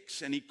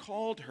sticks, and he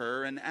called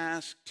her and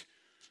asked,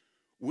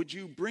 would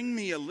you bring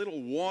me a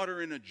little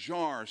water in a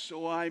jar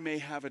so I may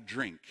have a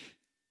drink?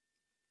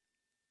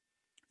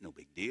 No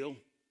big deal.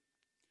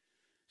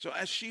 So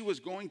as she was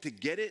going to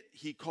get it,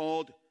 he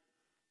called,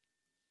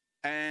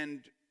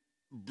 and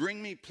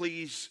bring me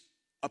please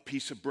a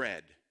piece of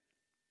bread.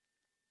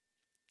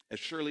 As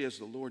surely as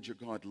the Lord your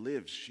God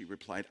lives, she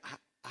replied,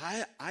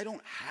 I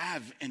don't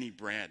have any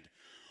bread.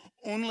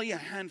 Only a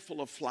handful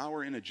of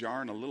flour in a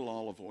jar and a little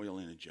olive oil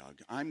in a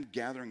jug. I'm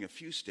gathering a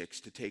few sticks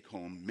to take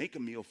home, make a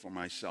meal for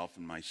myself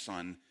and my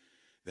son,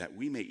 that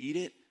we may eat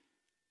it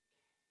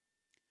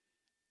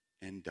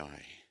and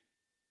die.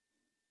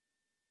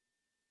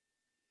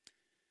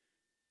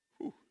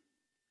 Whew.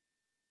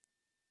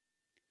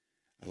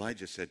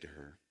 Elijah said to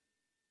her,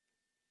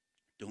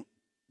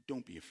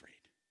 don't be afraid.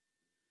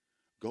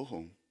 Go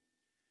home,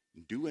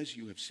 do as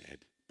you have said,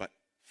 but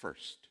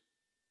first,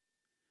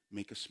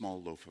 make a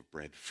small loaf of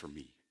bread for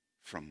me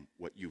from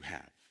what you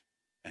have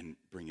and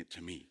bring it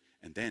to me.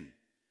 And then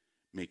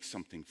make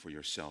something for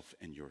yourself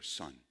and your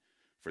son.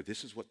 For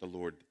this is what the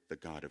Lord, the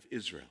God of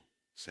Israel,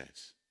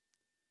 says.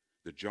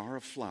 The jar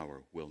of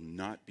flour will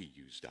not be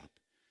used up,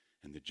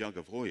 and the jug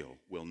of oil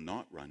will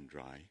not run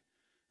dry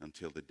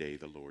until the day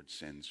the Lord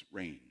sends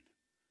rain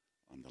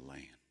on the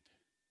land.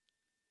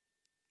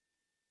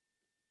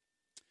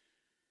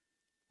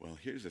 Well,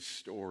 here's a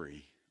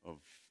story of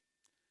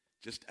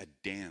just a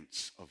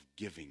dance of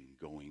giving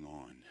going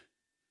on.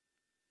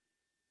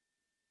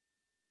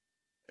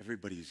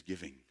 Everybody's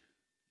giving.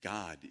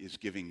 God is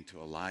giving to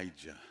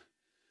Elijah.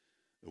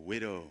 The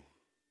widow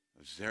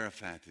of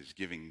Zarephath is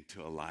giving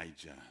to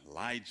Elijah.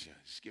 Elijah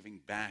is giving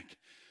back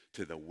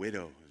to the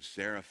widow of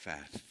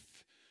Zarephath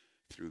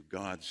through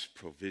God's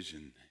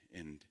provision.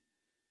 And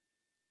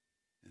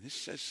this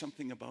says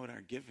something about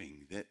our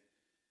giving, that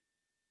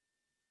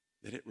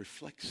it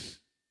reflects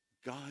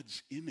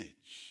God's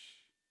image.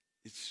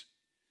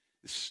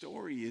 The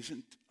story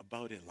isn't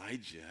about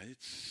Elijah.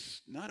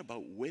 It's not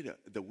about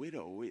the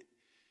widow.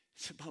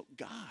 It's about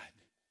God.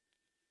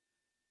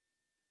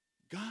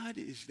 God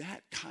is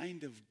that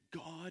kind of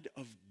God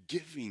of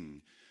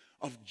giving,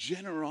 of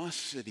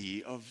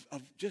generosity, of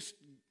just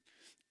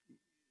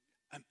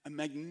a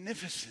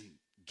magnificent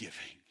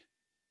giving.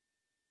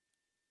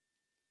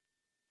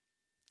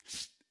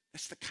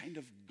 That's the kind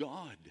of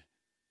God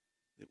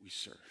that we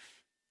serve.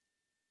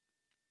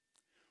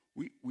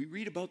 We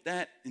read about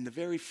that in the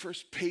very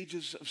first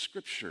pages of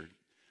Scripture,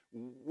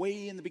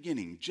 way in the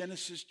beginning,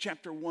 Genesis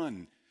chapter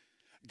 1.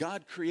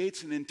 God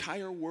creates an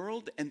entire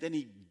world and then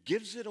he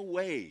gives it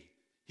away.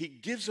 He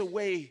gives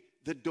away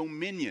the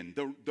dominion,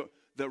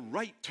 the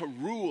right to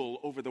rule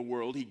over the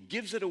world. He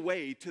gives it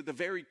away to the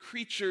very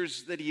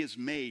creatures that he has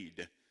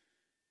made.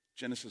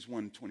 Genesis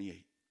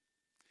 1:28.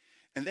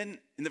 And then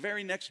in the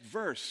very next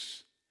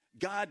verse,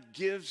 God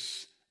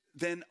gives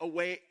then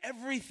away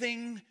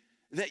everything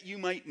that you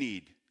might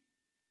need.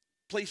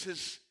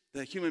 Places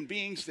the human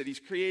beings that he's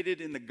created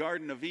in the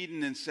Garden of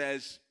Eden and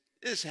says,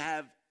 just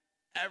have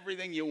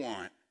everything you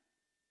want.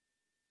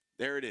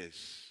 There it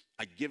is.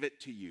 I give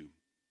it to you.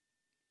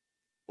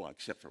 Well,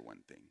 except for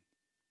one thing.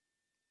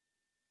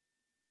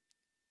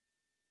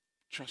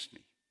 Trust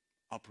me,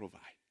 I'll provide.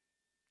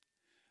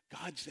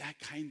 God's that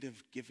kind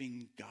of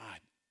giving God.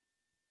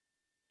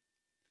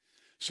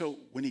 So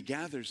when he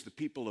gathers the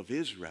people of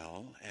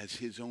Israel as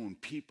his own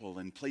people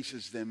and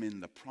places them in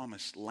the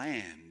promised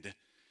land,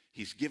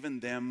 he's given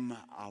them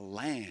a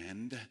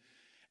land,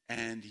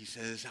 and he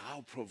says,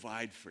 I'll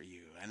provide for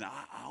you, and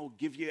I'll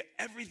give you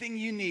everything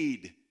you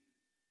need.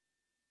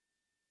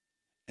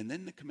 And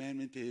then the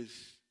commandment is,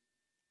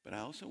 but I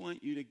also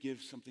want you to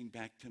give something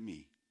back to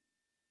me.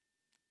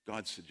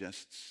 God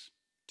suggests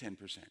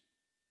 10%.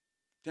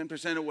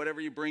 10% of whatever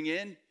you bring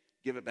in,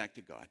 give it back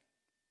to God.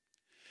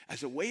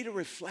 As a way to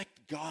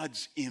reflect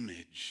God's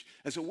image,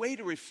 as a way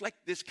to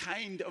reflect this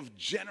kind of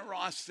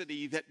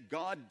generosity that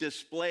God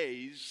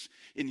displays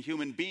in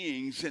human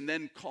beings and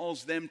then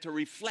calls them to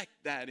reflect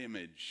that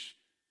image.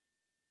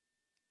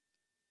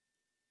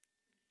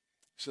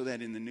 So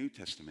that in the New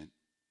Testament,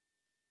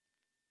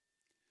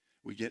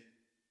 we get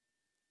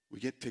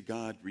to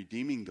God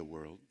redeeming the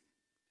world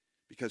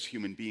because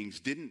human beings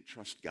didn't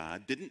trust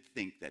God, didn't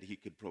think that he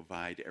could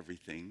provide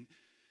everything.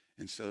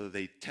 And so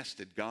they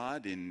tested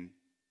God in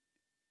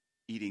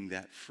eating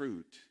that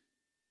fruit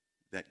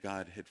that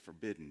God had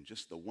forbidden,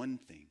 just the one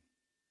thing.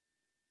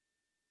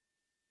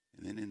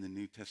 And then in the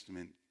New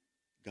Testament,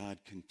 God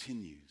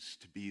continues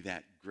to be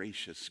that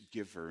gracious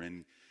giver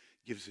and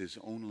gives his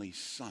only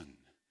Son,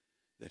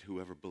 that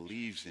whoever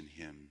believes in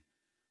him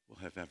will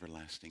have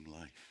everlasting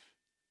life.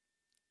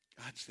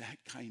 God's that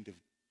kind of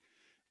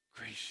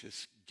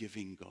gracious,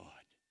 giving God.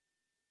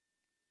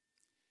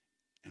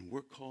 And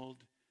we're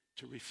called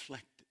to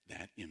reflect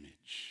that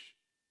image.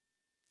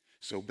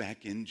 So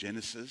back in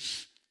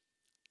Genesis,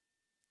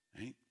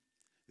 right,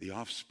 the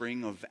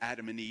offspring of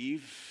Adam and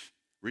Eve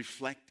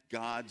reflect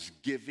God's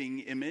giving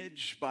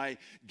image by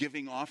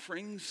giving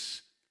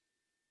offerings.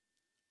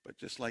 But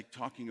just like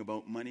talking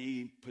about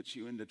money puts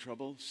you into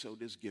trouble, so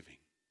does giving.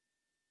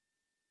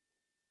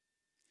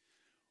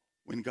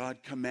 When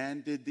God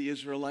commanded the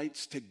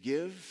Israelites to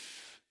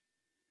give,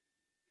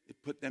 it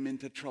put them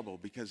into trouble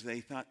because they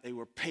thought they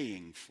were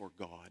paying for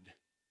God.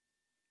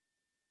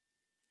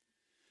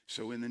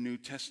 So in the New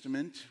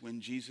Testament,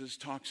 when Jesus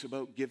talks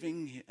about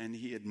giving and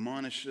he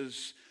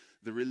admonishes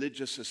the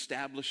religious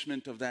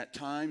establishment of that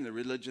time, the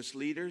religious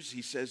leaders,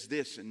 he says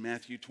this in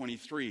Matthew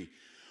 23.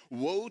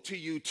 Woe to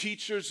you,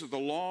 teachers of the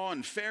law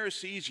and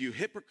Pharisees, you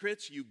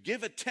hypocrites! You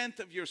give 1/10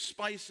 of your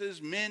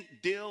spices, mint,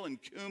 dill,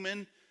 and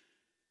cumin,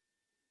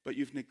 but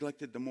you've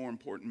neglected the more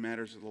important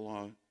matters of the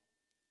law,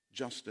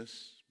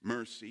 justice,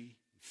 mercy,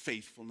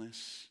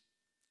 faithfulness.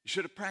 You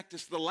should have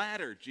practiced the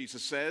latter,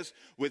 Jesus says,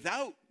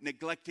 without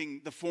neglecting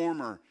the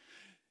former.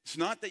 It's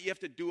not that you have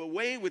to do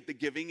away with the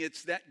giving,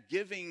 it's that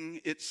giving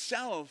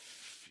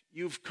itself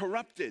you've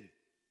corrupted.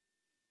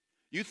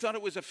 You thought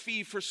it was a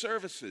fee for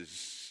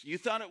services. You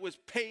thought it was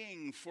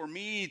paying for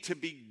me to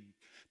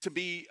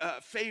be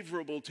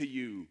favorable to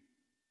you.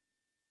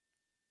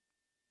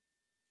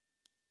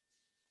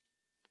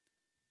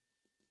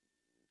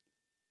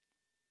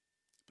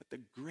 But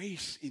the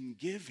grace in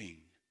giving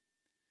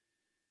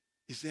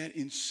is that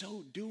in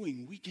so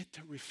doing, we get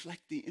to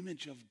reflect the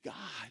image of God.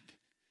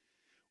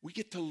 We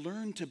get to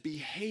learn to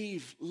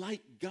behave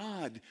like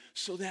God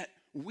so that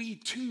we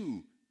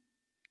too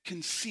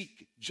can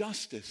seek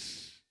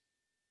justice,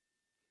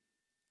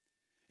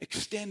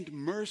 extend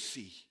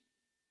mercy,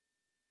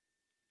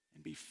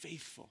 and be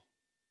faithful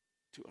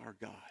to our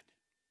God.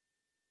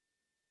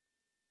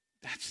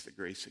 That's the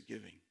grace of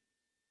giving.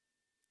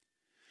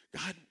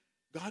 God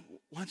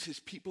wants his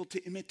people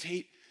to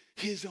imitate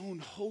his own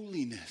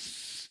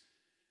holiness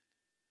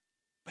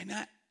by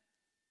not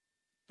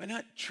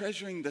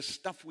treasuring the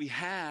stuff we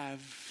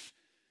have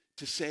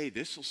to say,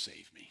 this will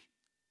save me,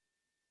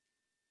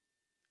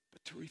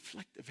 but to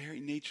reflect the very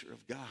nature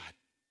of God.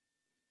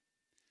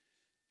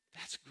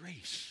 That's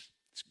grace.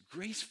 It's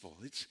graceful.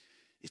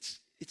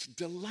 It's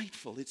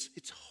delightful.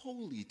 It's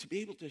holy to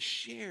be able to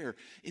share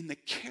in the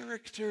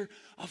character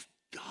of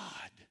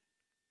God.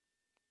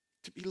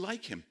 To be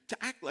like him, to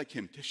act like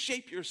him, to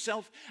shape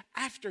yourself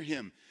after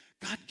him.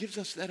 God gives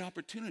us that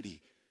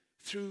opportunity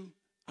through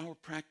our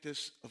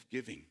practice of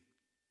giving.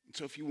 And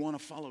so if you want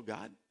to follow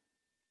God,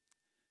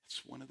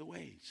 that's one of the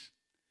ways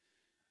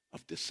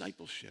of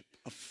discipleship,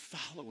 of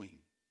following.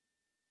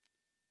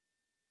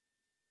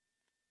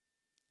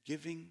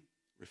 Giving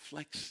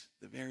reflects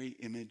the very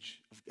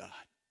image of God.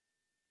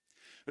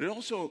 But it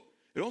also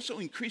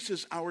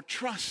increases our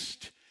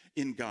trust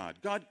in God.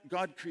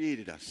 God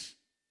created us.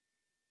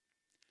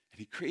 And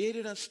he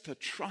created us to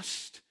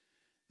trust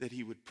that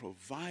he would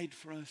provide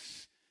for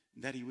us,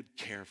 and that he would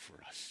care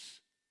for us.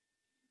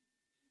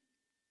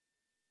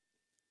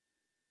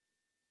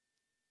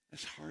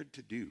 That's hard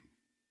to do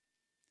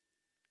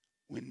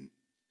when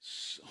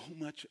so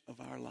much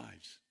of our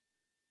lives,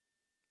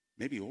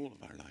 maybe all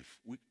of our life,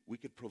 we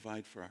could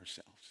provide for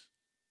ourselves.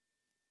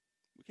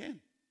 We can.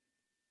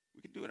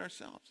 We can do it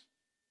ourselves.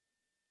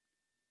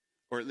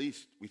 Or at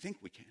least we think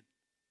we can.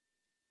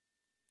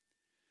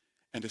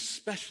 And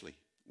especially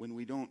when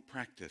we don't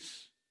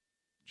practice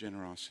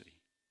generosity.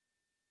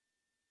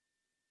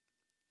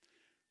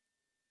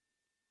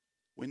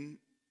 When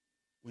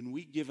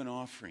we give an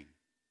offering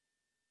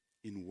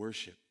in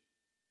worship,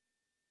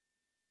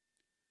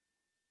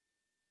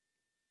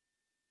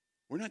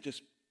 we're not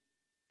just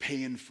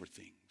paying for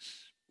things.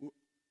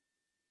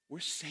 We're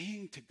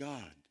saying to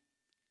God,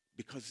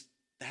 because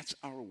that's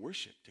our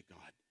worship to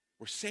God.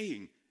 We're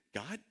saying,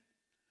 God,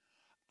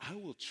 I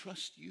will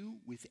trust you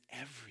with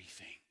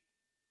everything.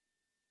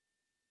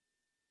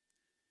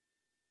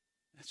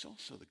 That's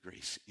also the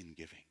grace in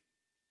giving.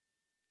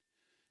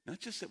 Not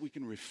just that we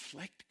can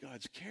reflect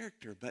God's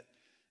character, but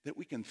that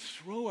we can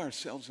throw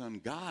ourselves on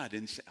God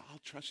and say,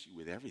 I'll trust you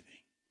with everything.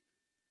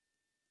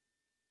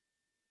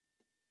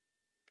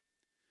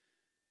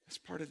 That's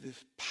part of the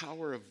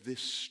power of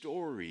this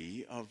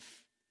story, of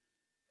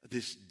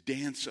this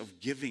dance of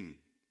giving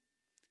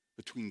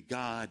between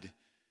God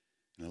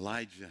and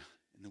Elijah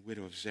and the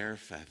widow of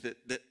Zarephath.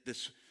 That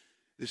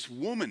this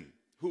woman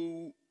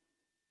who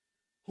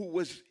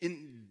was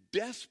in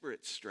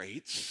desperate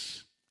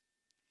straits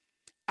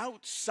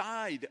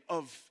outside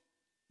of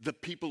the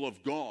people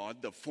of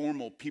God, the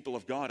formal people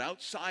of God,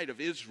 outside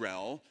of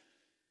Israel,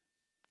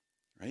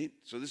 right?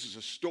 So this is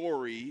a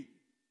story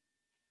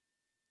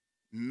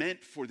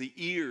meant for the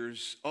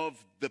ears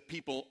of the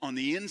people on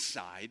the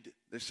inside.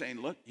 They're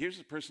saying, look, here's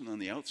the person on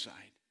the outside.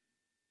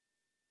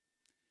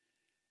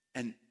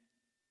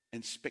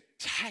 And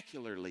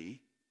spectacularly,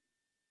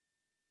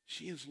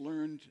 she has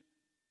learned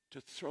to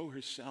throw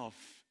herself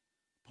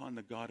upon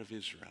the God of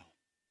Israel.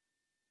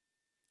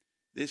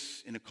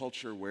 This in a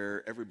culture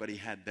where everybody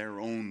had their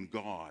own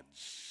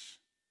gods.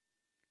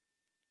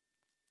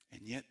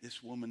 And yet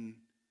this woman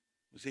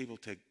was able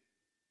to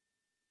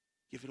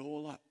give it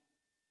all up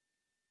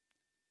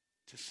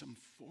to some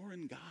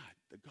foreign God,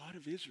 the God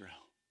of Israel.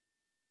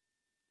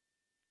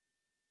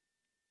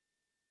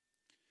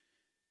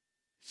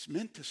 It's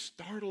meant to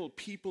startle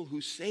people who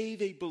say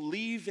they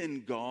believe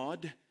in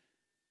God,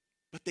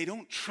 but they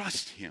don't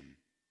trust him.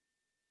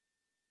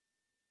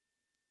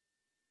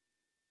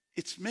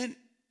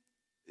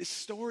 This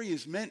story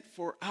is meant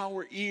for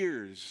our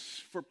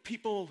ears, for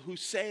people who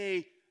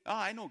say,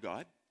 I know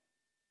God.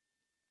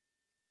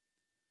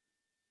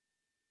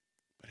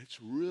 But it's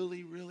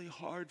really, really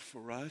hard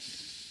for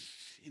us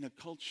in a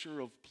culture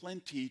of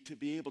plenty to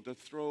be able to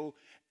throw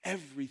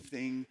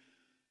everything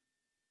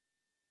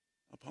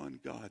upon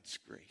God's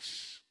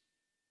grace,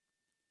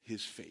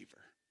 his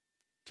favor,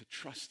 to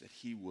trust that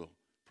he will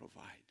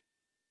provide.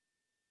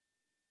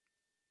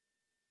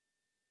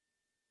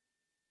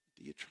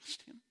 Do you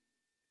trust him?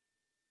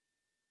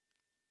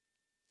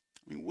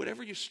 I mean,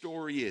 whatever your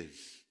story is,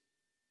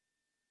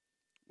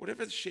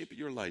 whatever the shape of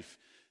your life,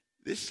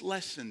 this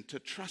lesson to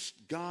trust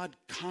God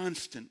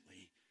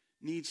constantly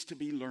needs to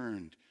be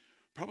learned,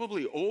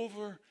 probably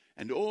over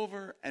and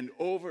over and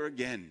over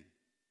again.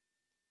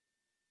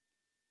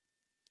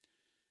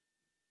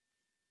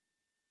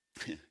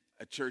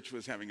 A church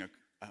was having a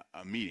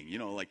meeting,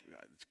 like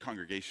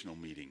congregational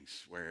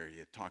meetings where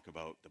you talk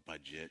about the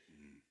budget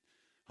and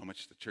how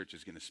much the church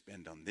is going to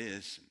spend on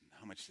this and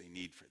how much they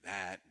need for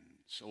that and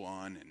so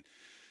on.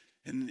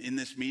 And in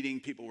this meeting,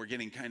 people were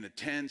getting kind of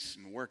tense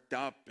and worked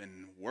up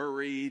and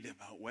worried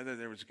about whether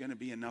there was going to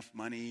be enough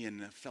money.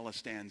 And the fella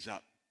stands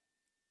up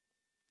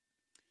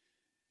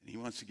and he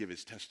wants to give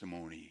his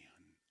testimony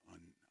on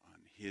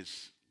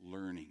his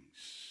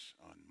learnings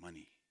on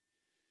money.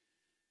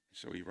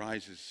 So he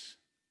rises.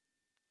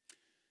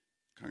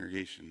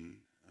 Congregation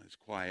is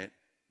quiet.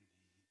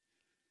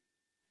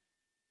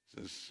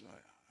 He says,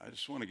 I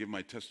just want to give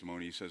my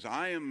testimony. He says,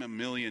 I am a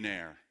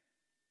millionaire.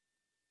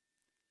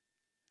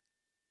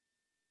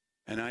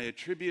 And I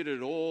attribute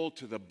it all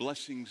to the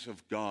blessings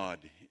of God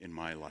in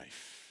my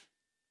life.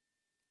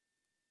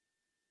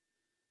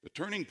 The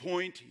turning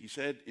point, he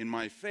said, in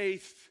my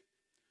faith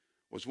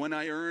was when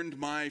I earned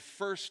my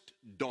first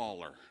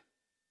dollar.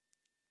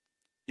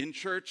 In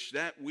church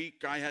that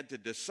week, I had to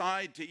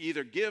decide to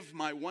either give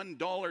my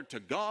 $1 to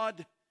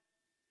God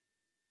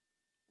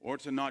or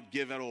to not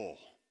give at all.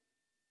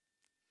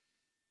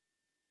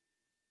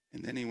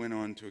 And then he went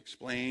on to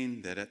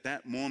explain that at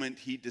that moment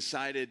he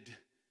decided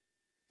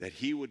that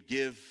he would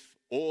give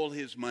all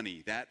his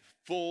money, that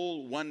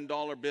full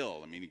 $1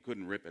 bill. I mean, he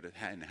couldn't rip it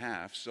in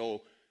half,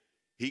 so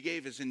he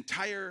gave his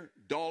entire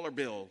dollar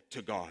bill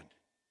to God.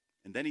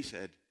 And then he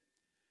said,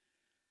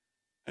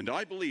 and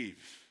I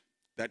believe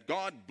that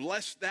God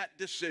blessed that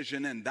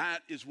decision, and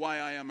that is why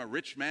I am a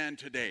rich man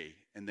today.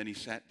 And then he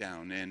sat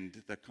down,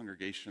 and the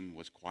congregation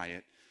was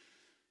quiet,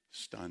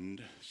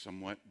 stunned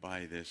somewhat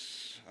by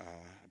this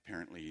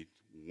apparently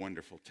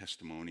wonderful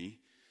testimony.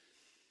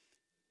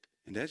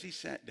 And as he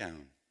sat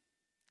down,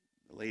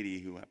 the lady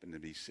who happened to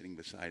be sitting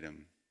beside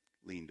him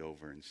leaned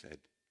over and said,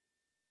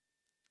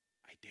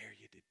 I dare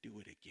you to do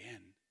it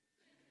again.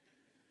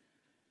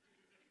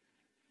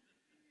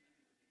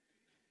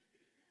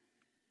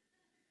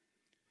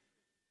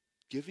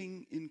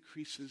 Giving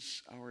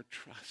increases our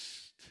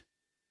trust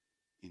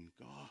in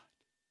God.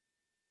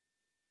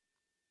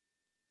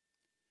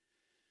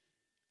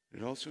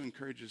 It also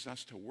encourages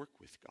us to work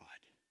with God.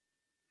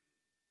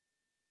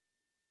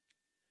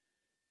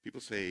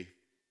 People say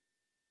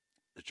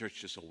the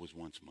church just always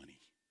wants money,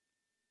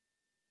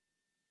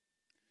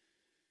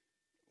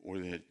 or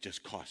that it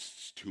just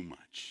costs too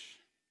much.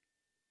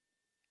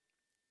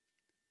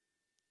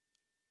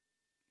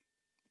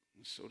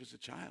 So does a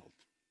child.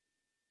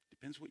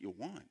 Depends what you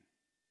want.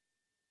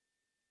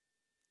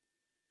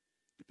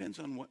 Depends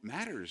on what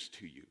matters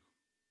to you.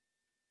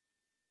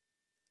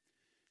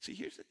 See,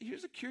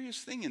 here's a curious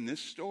thing in this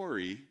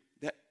story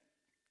that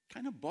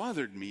kind of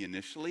bothered me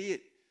initially.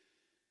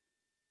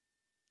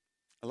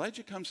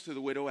 Elijah comes to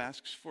the widow,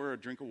 asks for a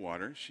drink of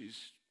water.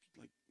 She's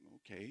like,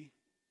 okay.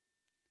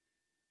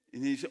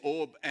 And he says,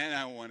 oh, and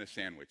I want a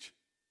sandwich.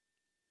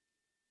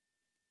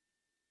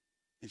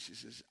 And she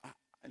says,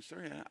 I'm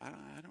sorry,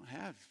 I don't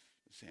have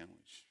a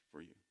sandwich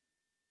for you.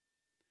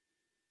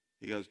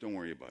 He goes, don't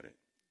worry about it.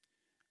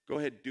 Go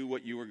ahead, do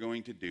what you were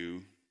going to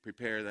do.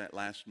 Prepare that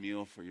last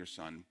meal for your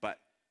son. But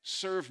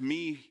serve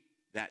me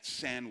that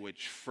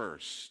sandwich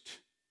first.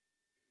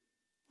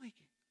 Like,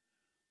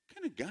 what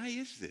kind of guy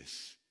is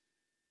this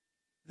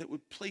that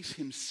would place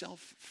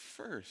himself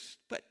first?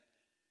 But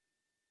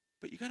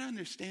you got to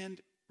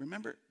understand,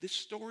 remember, this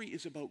story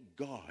is about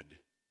God.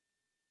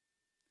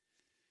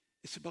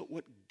 It's about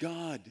what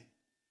God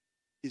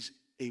is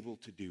able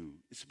to do.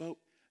 It's about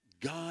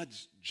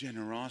God's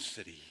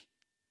generosity,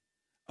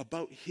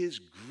 about his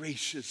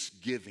gracious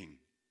giving.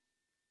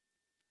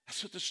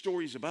 That's what the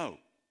story's about.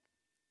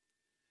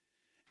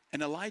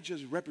 And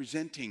Elijah's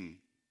representing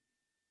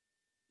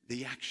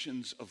the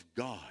actions of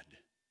God.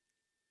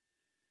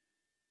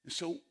 And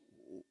so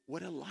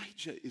what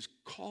Elijah is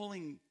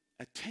calling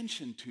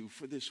attention to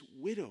for this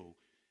widow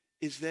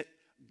is that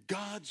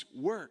God's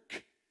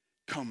work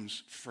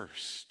comes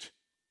first.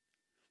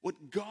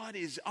 What God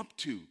is up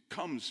to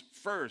comes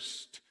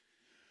first.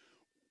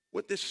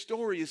 What this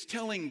story is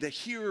telling the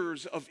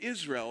hearers of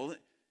Israel,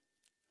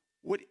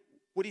 what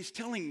he's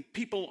telling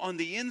people on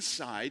the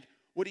inside,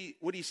 what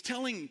he's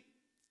telling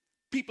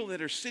people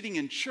that are sitting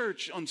in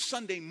church on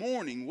Sunday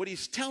morning, what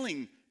he's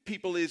telling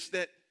people is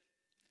that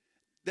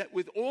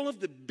with all of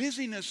the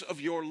busyness of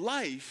your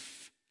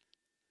life,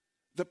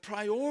 the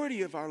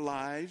priority of our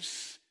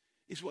lives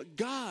is what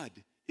God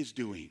is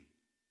doing.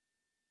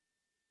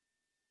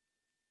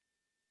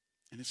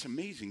 And it's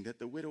amazing that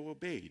the widow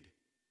obeyed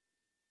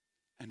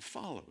and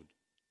followed.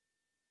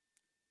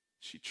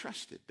 She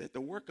trusted that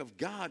the work of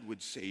God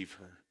would save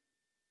her,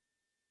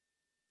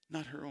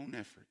 not her own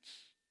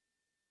efforts.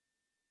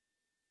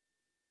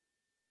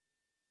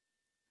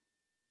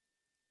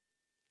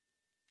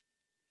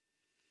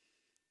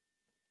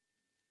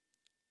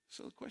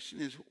 So the question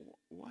is,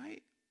 why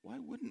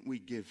wouldn't we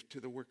give to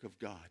the work of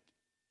God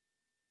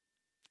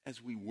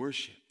as we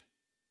worship?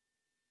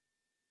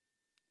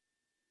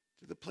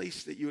 To the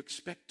place that you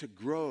expect to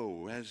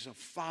grow as a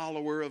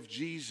follower of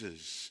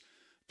Jesus,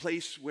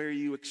 place where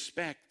you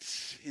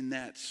expect in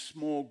that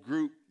small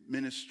group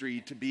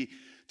ministry to be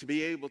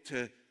able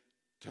to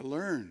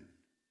learn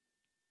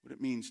what it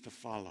means to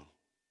follow,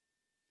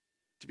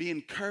 to be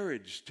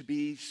encouraged, to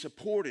be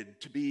supported,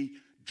 to be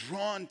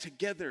drawn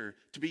together,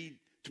 to be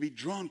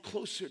drawn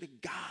closer to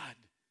God.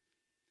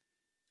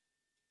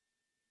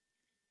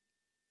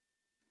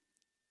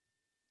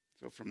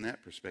 So from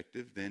that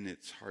perspective, then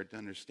it's hard to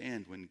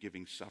understand when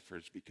giving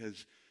suffers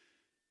because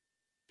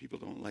people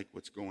don't like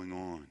what's going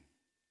on.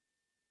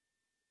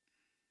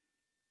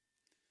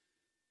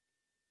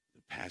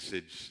 The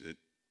passage that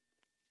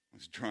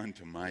was drawn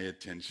to my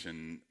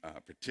attention,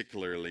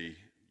 particularly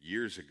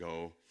years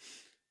ago,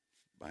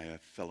 by a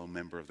fellow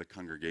member of the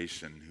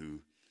congregation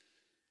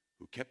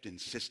who kept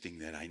insisting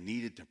that I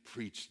needed to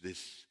preach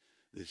this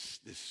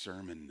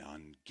sermon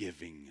on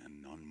giving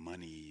and on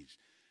money.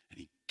 And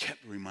he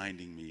kept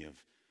reminding me of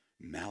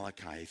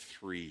Malachi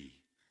 3,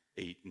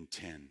 8 and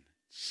 10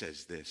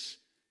 says this: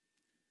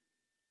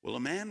 "Will a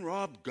man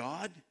rob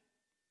God?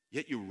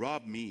 Yet you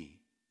rob me.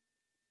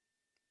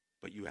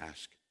 But you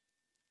ask,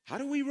 how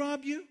do we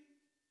rob you?"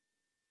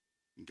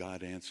 And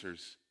God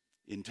answers,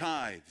 "In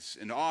tithes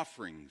and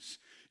offerings.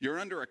 You're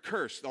under a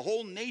curse, the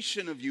whole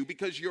nation of you,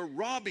 because you're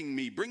robbing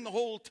me. Bring the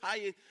whole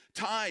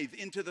tithe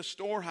into the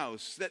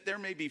storehouse, that there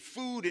may be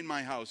food in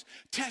my house.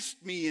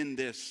 Test me in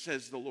this,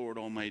 says the Lord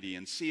Almighty,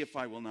 and see if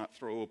I will not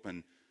throw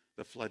open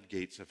the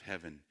floodgates of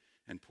heaven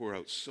and pour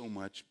out so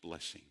much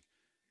blessing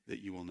that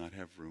you will not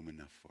have room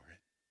enough for it."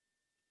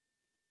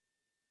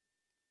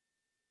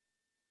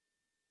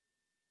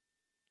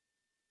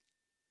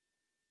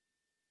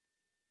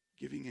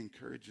 Giving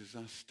encourages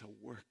us to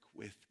work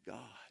with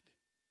God.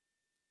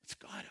 What's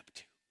God up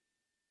to?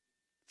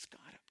 What's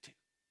God up to?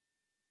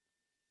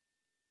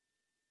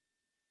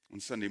 One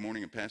Sunday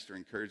morning, a pastor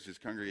encouraged his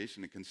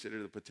congregation to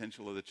consider the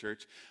potential of the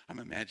church. I'm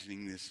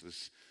imagining this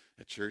was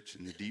a church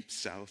in the deep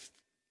south.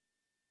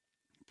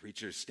 The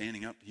preacher is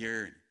standing up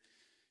here and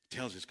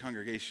tells his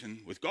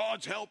congregation, "With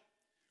God's help,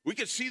 we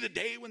could see the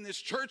day when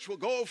this church will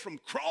go from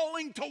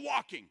crawling to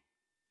walking."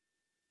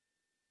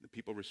 The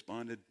people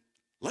responded,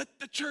 "Let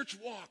the church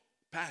walk,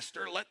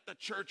 Pastor, let the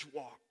church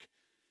walk."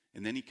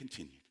 And then he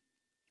continued,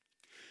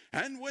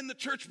 "And when the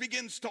church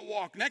begins to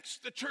walk,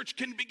 next the church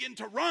can begin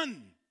to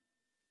run."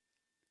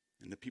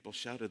 And the people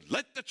shouted,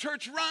 "Let the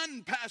church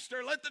run,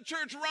 Pastor, let the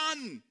church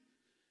run."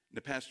 And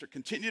the pastor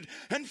continued,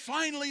 "And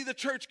finally the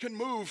church can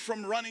move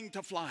from running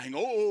to flying.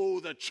 Oh,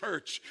 the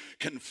church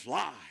can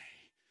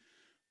fly.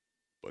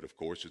 But of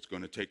course it's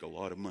going to take a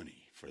lot of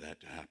money for that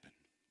to happen."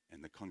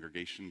 And the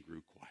congregation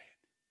grew quiet.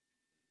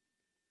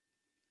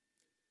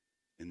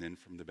 And then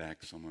from the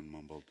back, someone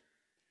mumbled,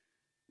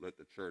 "Let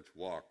the church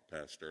walk,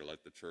 Pastor,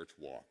 let the church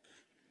walk."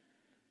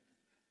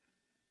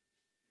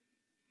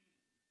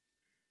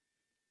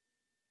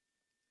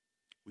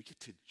 We get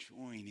to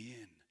join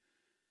in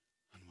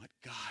on what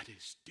God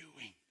is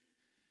doing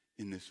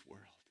in this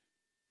world.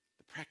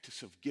 The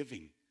practice of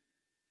giving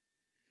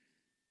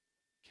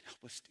can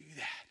help us do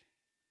that.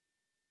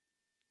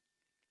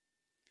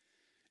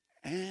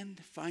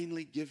 And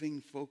finally,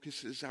 giving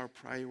focuses our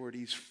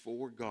priorities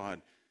for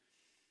God.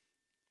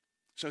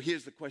 So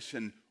here's the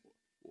question: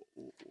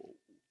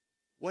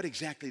 what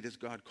exactly does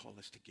God call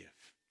us to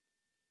give?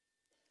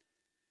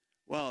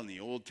 Well, in the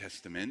Old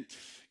Testament,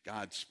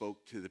 God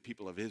spoke to the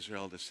people of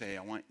Israel to say,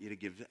 "I want you to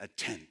give a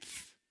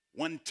tenth,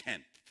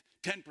 1/10,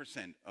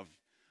 10% of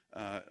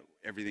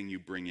everything you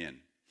bring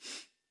in."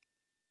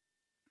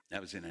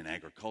 That was in an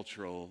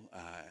agricultural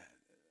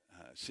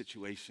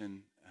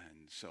situation,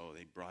 and so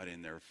they brought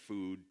in their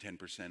food,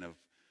 10% of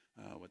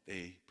what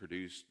they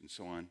produced, and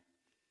so on.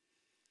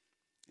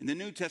 In the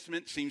New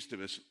Testament, seems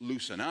to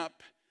loosen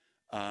up.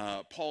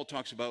 Paul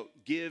talks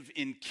about give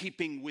in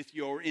keeping with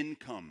your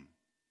income.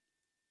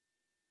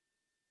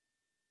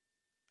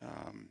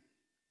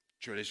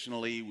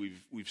 Traditionally,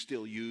 we've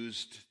still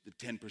used the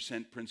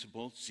 10%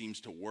 principle.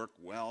 Seems to work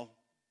well,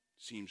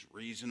 seems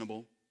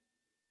reasonable.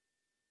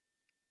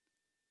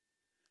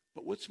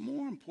 But what's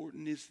more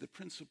important is the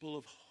principle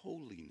of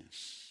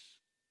holiness.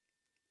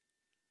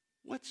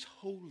 What's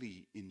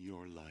holy in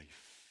your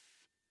life?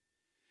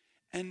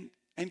 And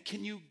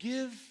can you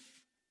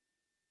give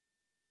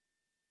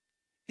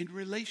in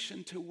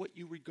relation to what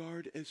you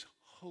regard as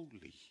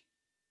holy?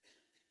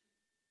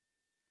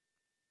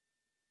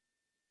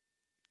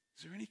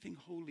 Is there anything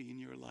holy in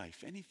your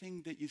life?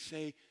 Anything that you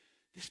say,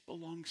 this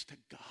belongs to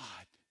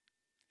God,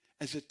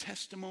 as a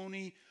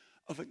testimony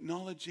of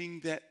acknowledging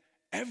that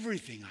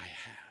everything I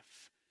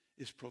have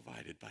is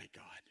provided by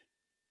God?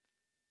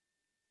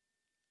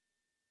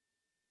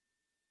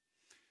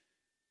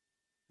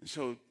 And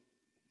so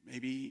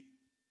maybe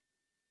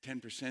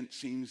 10%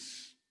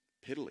 seems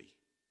piddly,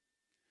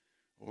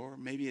 or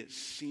maybe it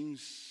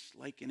seems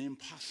like an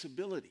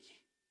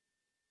impossibility.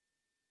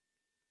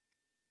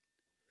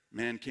 A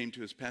man came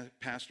to his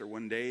pastor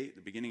one day at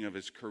the beginning of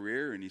his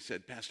career, and he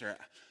said, "Pastor,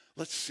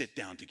 let's sit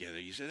down together."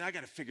 He said, "I got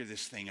to figure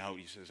this thing out."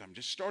 He says, "I'm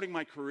just starting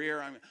my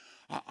career.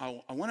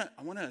 I want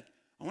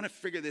to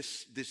figure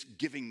this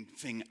giving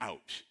thing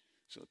out."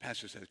 So the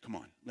pastor said, "Come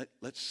on,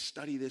 let's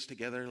study this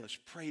together. Let's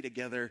pray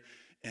together,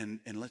 and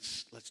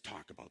let's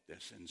talk about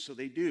this." And so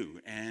they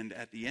do. And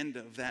at the end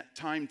of that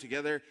time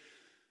together,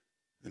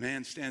 the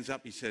man stands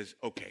up. He says,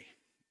 "Okay,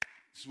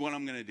 this is what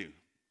I'm going to do.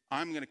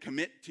 I'm going to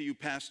commit to you,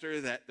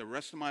 Pastor, that the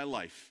rest of my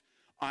life,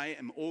 I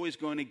am always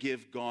going to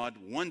give God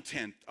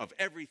 1/10 of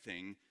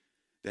everything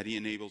that he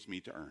enables me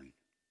to earn."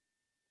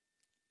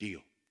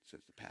 "Deal,"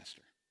 says the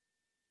pastor.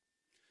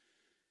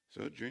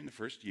 So during the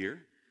first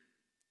year,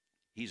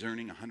 he's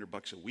earning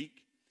 $100 a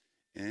week.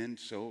 And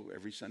so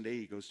every Sunday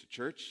he goes to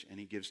church and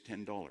he gives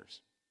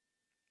 $10.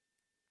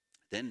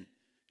 Then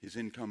his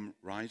income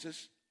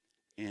rises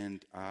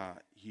and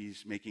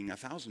he's making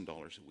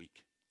 $1,000 a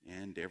week.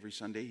 And every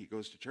Sunday he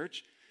goes to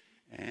church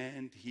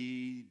and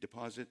he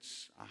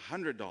deposits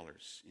 $100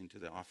 into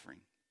the offering.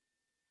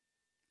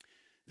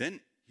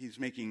 Then he's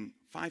making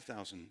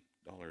 $5,000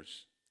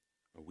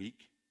 a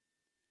week.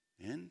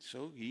 And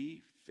so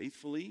he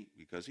faithfully,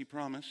 because he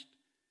promised,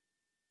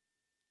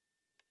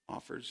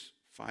 offers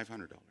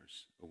 $500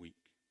 a week.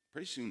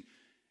 Pretty soon,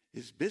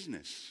 his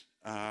business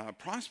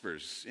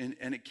prospers, and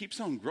it keeps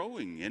on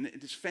growing, and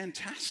it's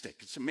fantastic.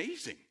 It's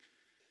amazing.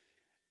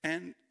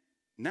 And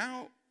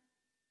now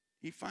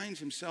he finds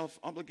himself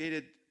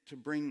obligated to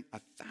bring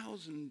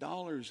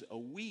 $1,000 a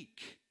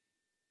week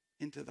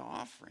into the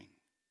offering.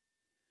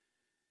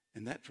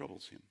 And that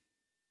troubles him.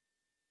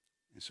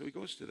 And so he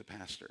goes to the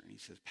pastor, and he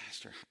says,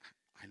 Pastor,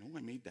 I know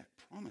I made that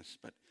promise,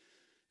 but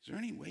is there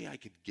any way I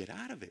could get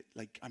out of it?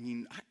 I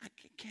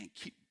can't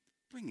keep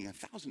bringing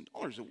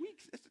 $1,000 a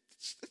week.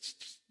 That's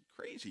just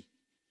crazy. Is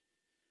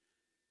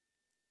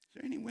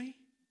there any way?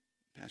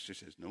 The pastor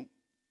says, no,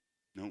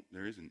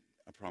 there isn't.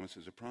 A promise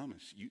is a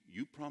promise.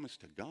 You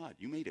promised to God.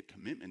 You made a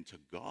commitment to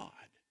God.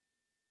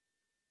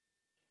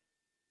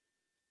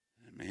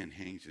 And the man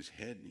hangs his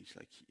head, and he's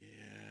like,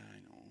 yeah, I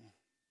know.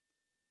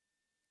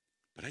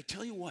 But I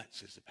tell you what,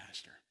 says the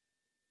pastor,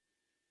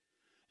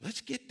 let's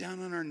get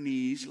down on our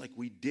knees like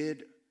we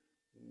did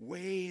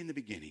way in the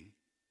beginning.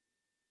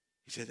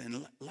 He said,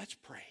 and let's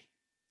pray.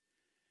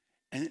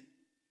 And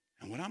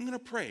what I'm going to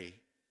pray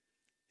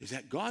is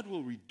that God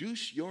will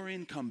reduce your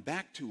income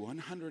back to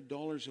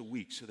 $100 a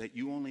week so that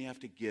you only have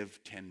to give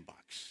 $10.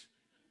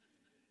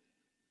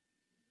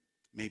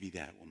 Maybe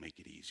that will make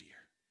it easier.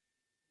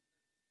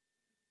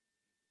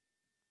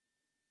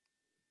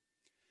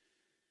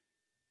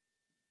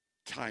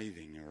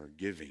 Tithing or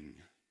giving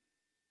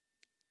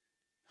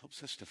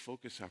helps us to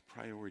focus our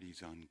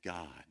priorities on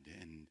God,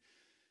 and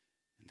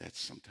that's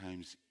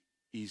sometimes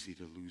easy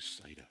to lose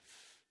sight of.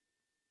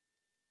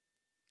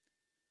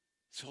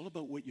 It's all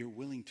about what you're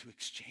willing to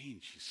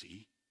exchange, you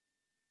see.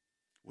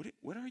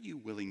 What are you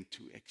willing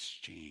to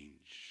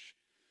exchange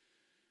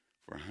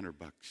for $100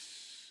 or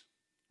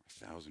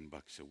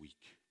 $1,000 a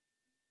week?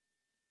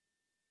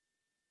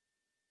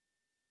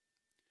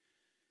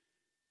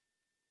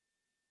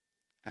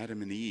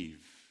 Adam and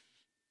Eve,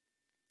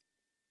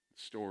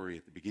 story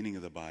at the beginning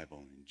of the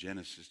Bible, in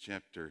Genesis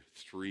chapter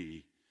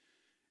 3,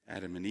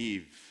 Adam and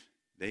Eve,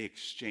 they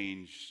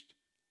exchanged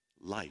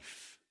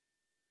life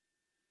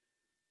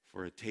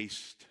for a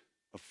taste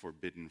of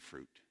forbidden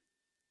fruit.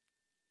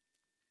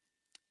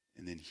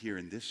 And then here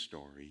in this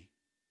story,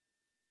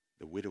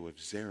 the widow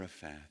of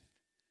Zarephath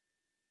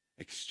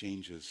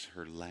exchanges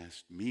her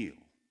last meal,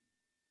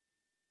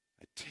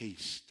 a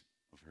taste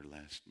of her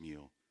last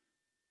meal,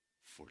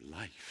 for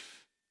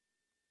life.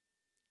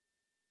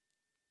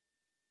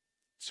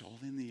 It's all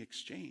in the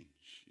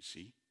exchange, you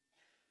see.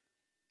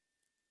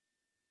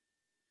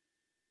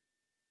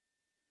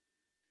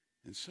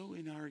 And so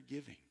in our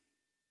giving,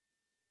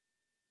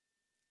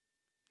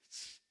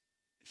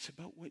 it's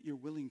about what you're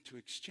willing to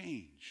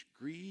exchange.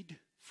 Greed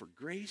for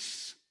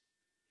grace,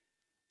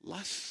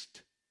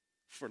 lust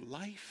for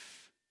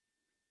life,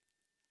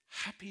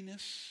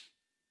 happiness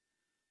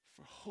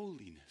for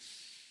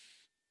holiness.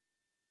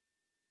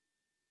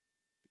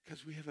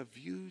 Because we have a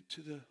view to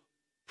the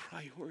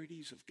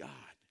priorities of God.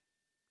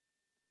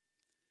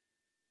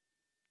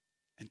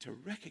 And to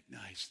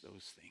recognize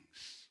those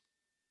things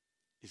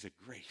is a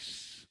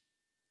grace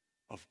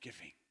of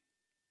giving.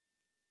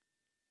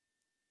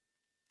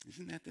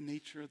 Isn't that the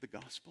nature of the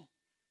gospel?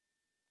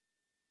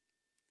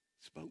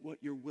 It's about what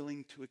you're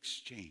willing to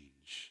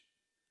exchange.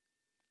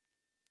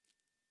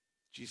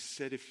 Jesus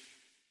said if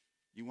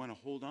you want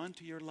to hold on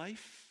to your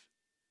life,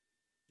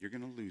 you're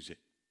going to lose it.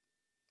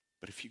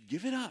 But if you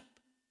give it up,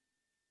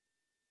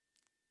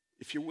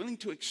 if you're willing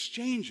to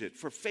exchange it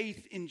for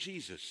faith in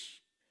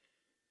Jesus,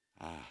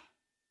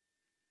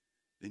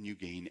 then you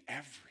gain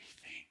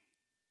everything.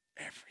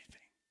 Everything.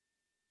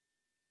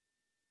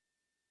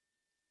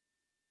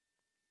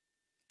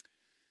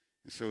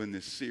 And so in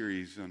this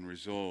series on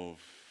Resolve,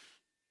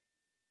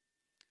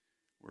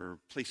 we're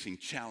placing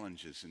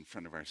challenges in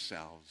front of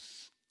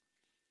ourselves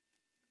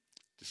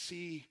to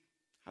see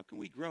how can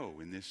we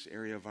grow in this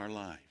area of our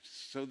lives.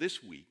 So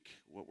this week,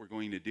 what we're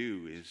going to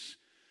do is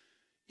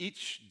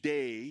each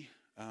day,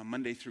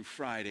 Monday through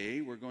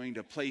Friday, we're going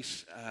to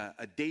place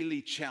a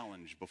daily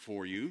challenge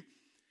before you.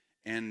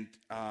 And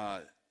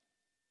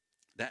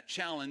that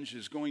challenge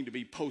is going to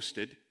be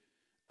posted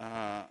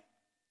on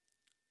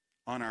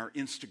our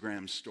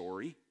Instagram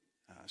story.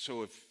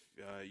 So if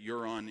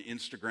you're on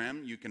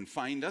Instagram, you can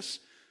find us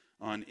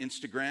on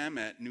Instagram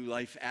at New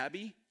Life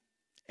Abbey.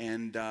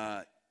 And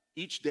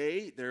each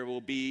day there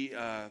will be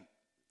a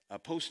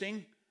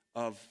posting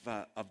of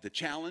the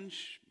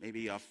challenge,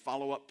 maybe a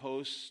follow-up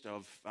post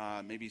of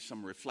maybe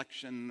some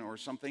reflection or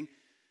something.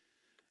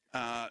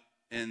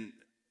 And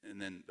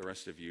then the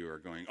rest of you are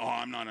going, oh,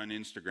 I'm not on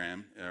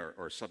Instagram,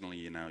 or suddenly,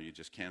 you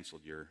just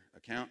canceled your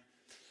account.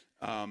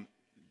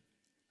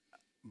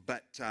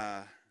 But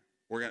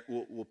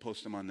we'll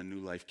post them on the New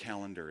Life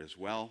calendar as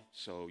well,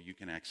 so you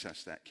can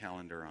access that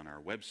calendar on our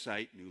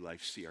website,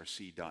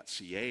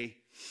 newlifecrc.ca.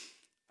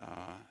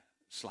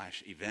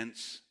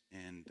 /events,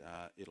 and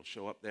it'll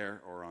show up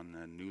there, or on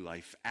the New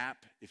Life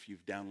app. If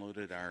you've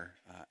downloaded our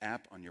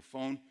app on your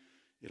phone,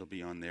 it'll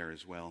be on there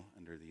as well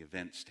under the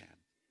Events tab.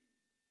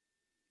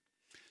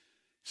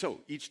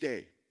 So each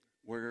day,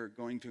 we're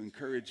going to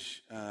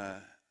encourage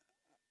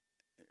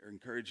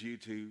you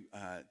to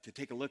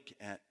take a look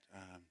at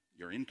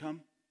your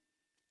income,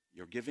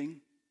 your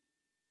giving,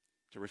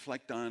 to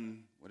reflect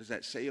on what does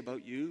that say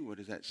about you, what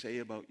does that say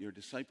about your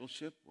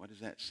discipleship, what does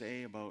that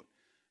say about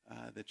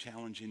the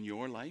challenge in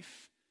your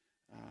life,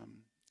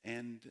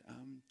 and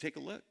take a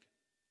look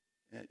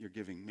at your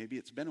giving. Maybe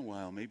it's been a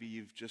while. Maybe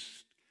you've just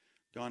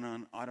gone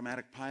on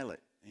automatic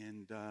pilot,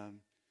 and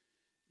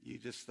you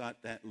just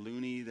thought that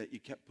loonie that you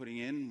kept putting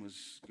in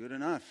was good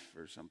enough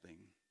or something.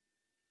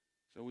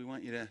 So we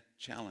want you to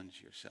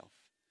challenge yourself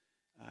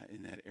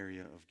in that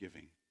area of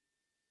giving.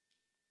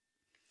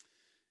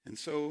 And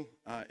so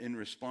in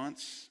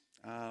response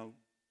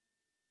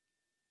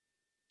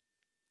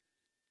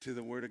to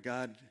the Word of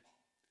God,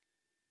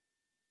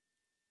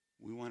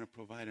 we want to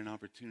provide an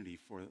opportunity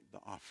for the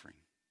offering.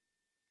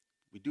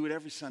 We do it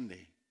every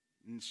Sunday,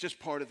 and it's just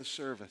part of the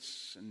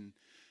service. And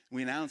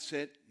we announce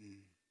it, and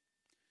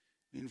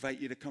we invite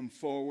you to come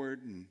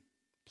forward and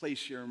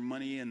place your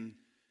money in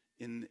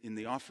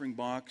the offering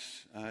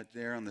box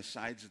there on the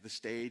sides of the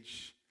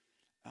stage.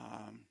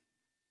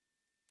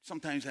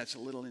 Sometimes that's a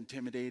little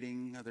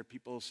intimidating. Other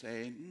people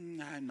say,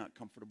 I'm not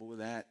comfortable with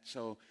that.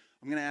 So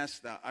I'm going to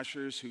ask the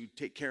ushers who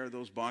take care of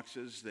those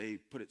boxes, they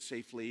put it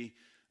safely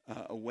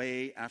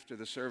away after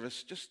the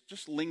service.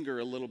 Just linger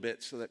a little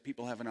bit so that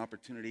people have an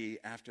opportunity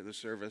after the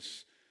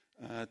service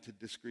to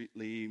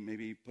discreetly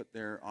maybe put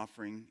their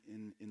offering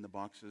in the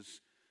boxes.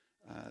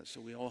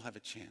 So we all have a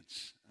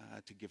chance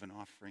to give an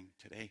offering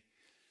today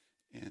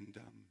and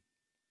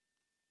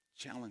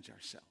challenge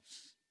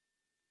ourselves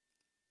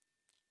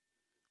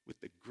with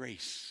the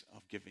grace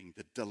of giving,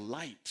 the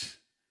delight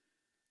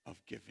of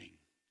giving,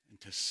 and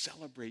to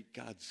celebrate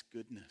God's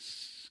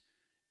goodness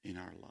in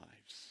our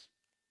lives.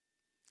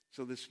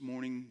 So this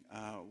morning,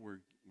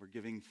 we're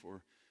giving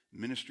for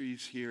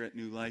ministries here at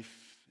New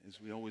Life,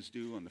 as we always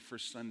do on the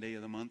first Sunday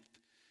of the month.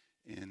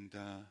 And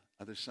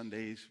other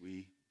Sundays,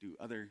 we do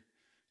other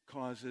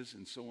causes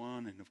and so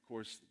on. And of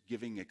course,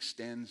 giving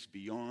extends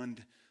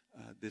beyond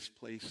this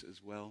place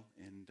as well.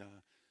 And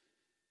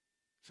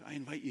so I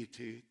invite you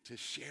to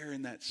share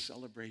in that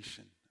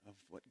celebration of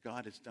what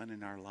God has done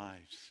in our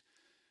lives,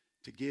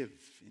 to give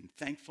in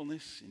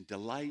thankfulness, in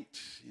delight,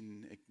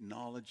 in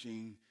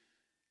acknowledging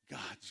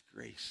God's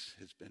grace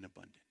has been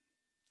abundant.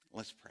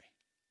 Let's pray.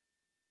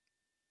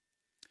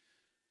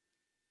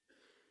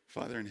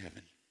 Father in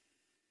heaven,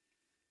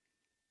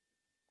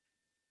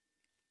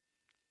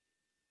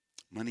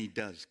 money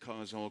does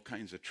cause all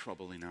kinds of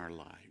trouble in our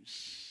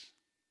lives.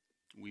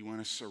 We want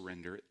to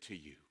surrender it to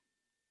you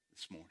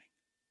this morning.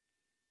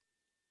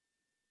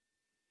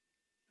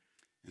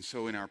 And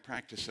so in our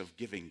practice of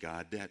giving,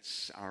 God,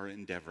 that's our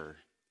endeavor,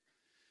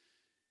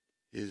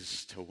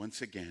 is to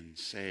once again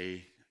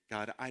say,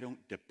 God, I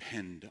don't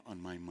depend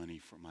on my money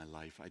for my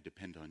life. I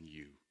depend on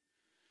you.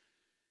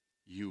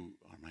 You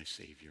are my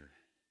Savior.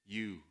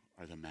 You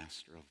are the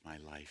master of my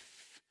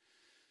life.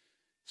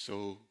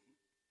 So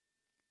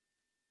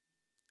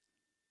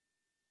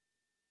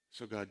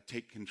God,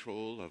 take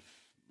control of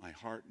my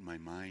heart and my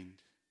mind.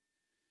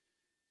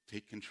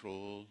 Take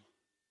control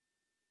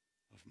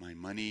of my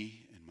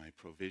money and my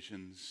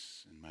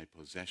provisions and my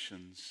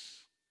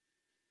possessions,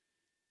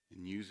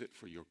 and use it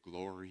for your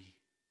glory.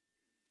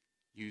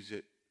 Use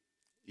it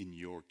in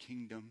your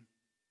kingdom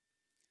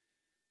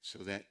so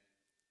that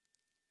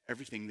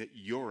everything that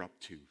you're up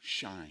to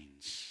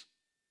shines.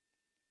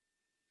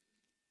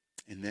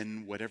 And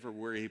then whatever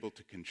we're able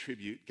to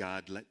contribute,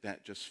 God, let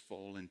that just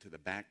fall into the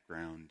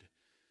background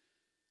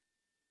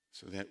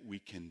so that we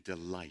can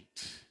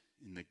delight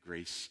in the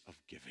grace of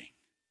giving.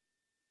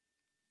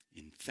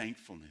 In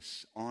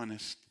thankfulness,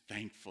 honest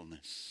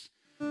thankfulness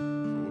for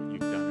what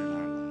you've done in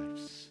our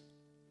lives.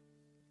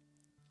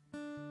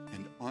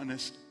 And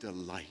honest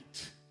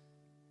delight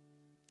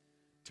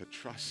to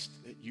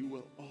trust that you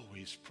will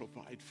always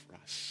provide for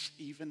us,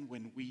 even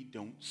when we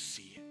don't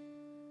see it.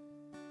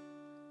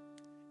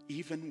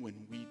 Even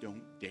when we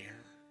don't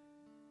dare.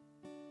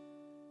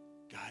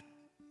 God,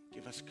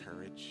 give us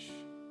courage.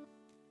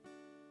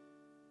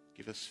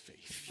 Give us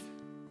faith.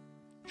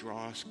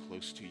 Draw us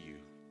close to you.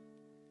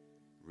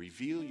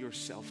 Reveal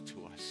yourself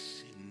to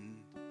us in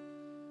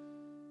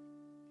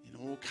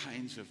all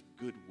kinds of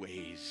good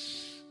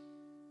ways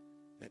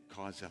that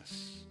cause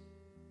us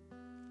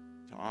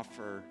to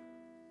offer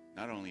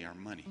not only our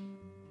money,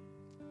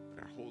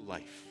 but our whole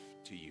life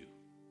to you.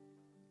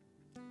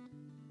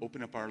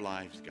 Open up our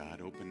lives,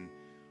 God.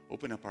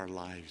 Open up our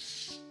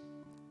lives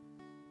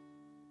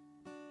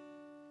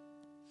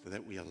so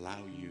that we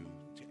allow you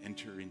to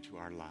enter into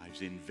our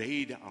lives,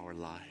 invade our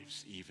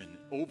lives even,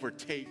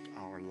 overtake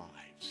our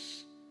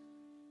lives.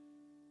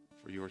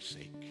 For your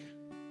sake,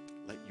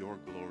 let your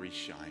glory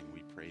shine,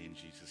 we pray in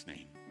Jesus'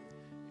 name.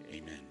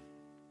 Amen.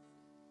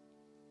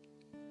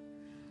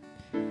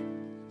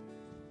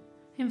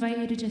 invite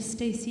you to just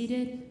stay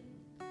seated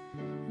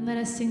and let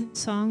us sing a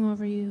song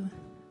over you.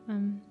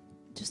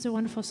 Just a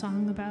wonderful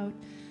song about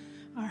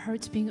our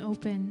hearts being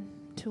open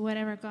to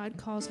whatever God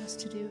calls us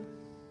to do.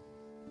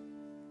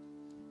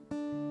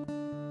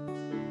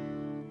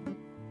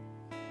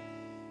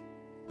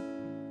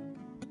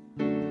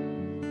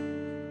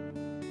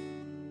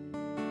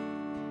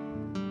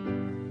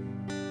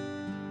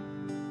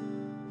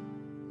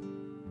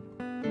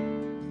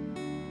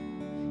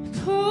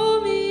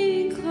 Pull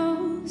me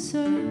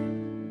closer,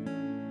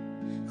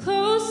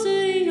 closer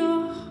to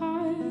your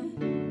heart.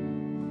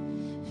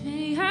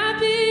 May I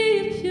be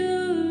a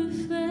pure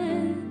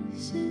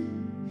reflection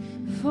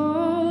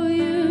for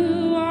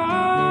you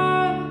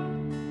are,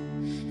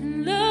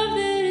 and love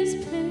that is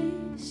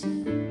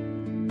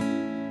patient,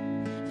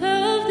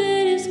 love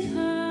that is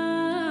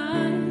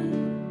kind,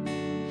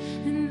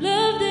 and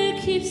love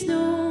that keeps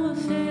no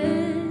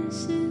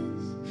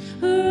offenses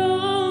or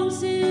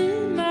wrongs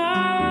in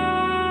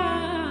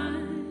mind.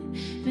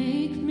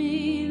 Make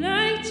me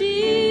like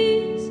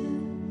Jesus,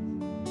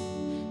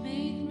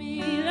 make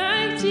me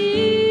like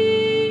Jesus.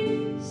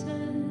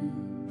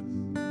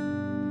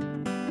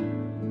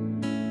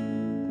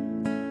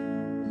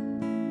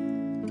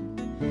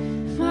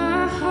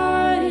 My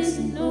heart is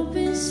an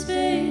open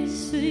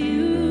space for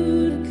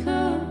you to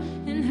come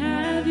and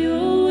have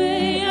your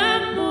way.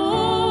 I'm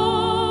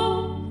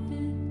open,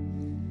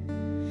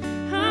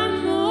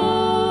 I'm open.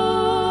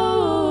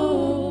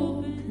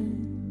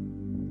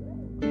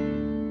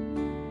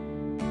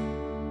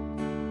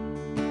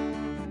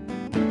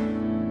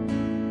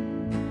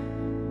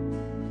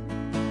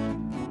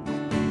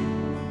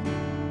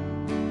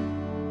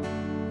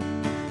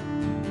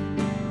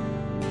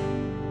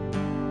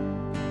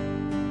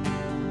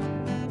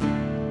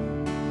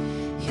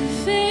 You're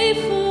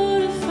faithful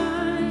to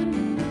find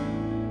me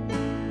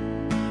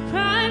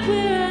right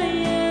where I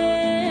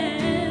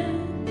am,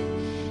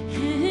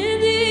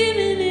 and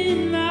even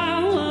in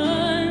my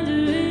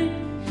wandering,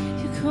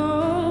 you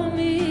call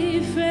me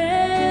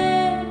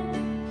friend.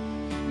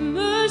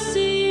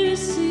 Mercy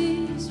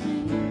receives me,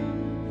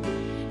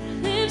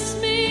 lifts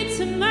me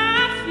to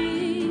my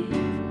feet,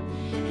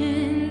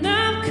 and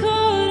I'm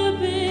caught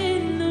up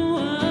in the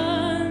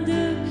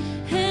wonder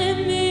and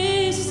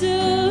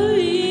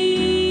mystery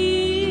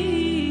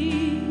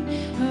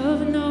of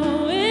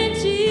knowing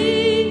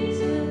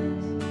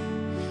Jesus,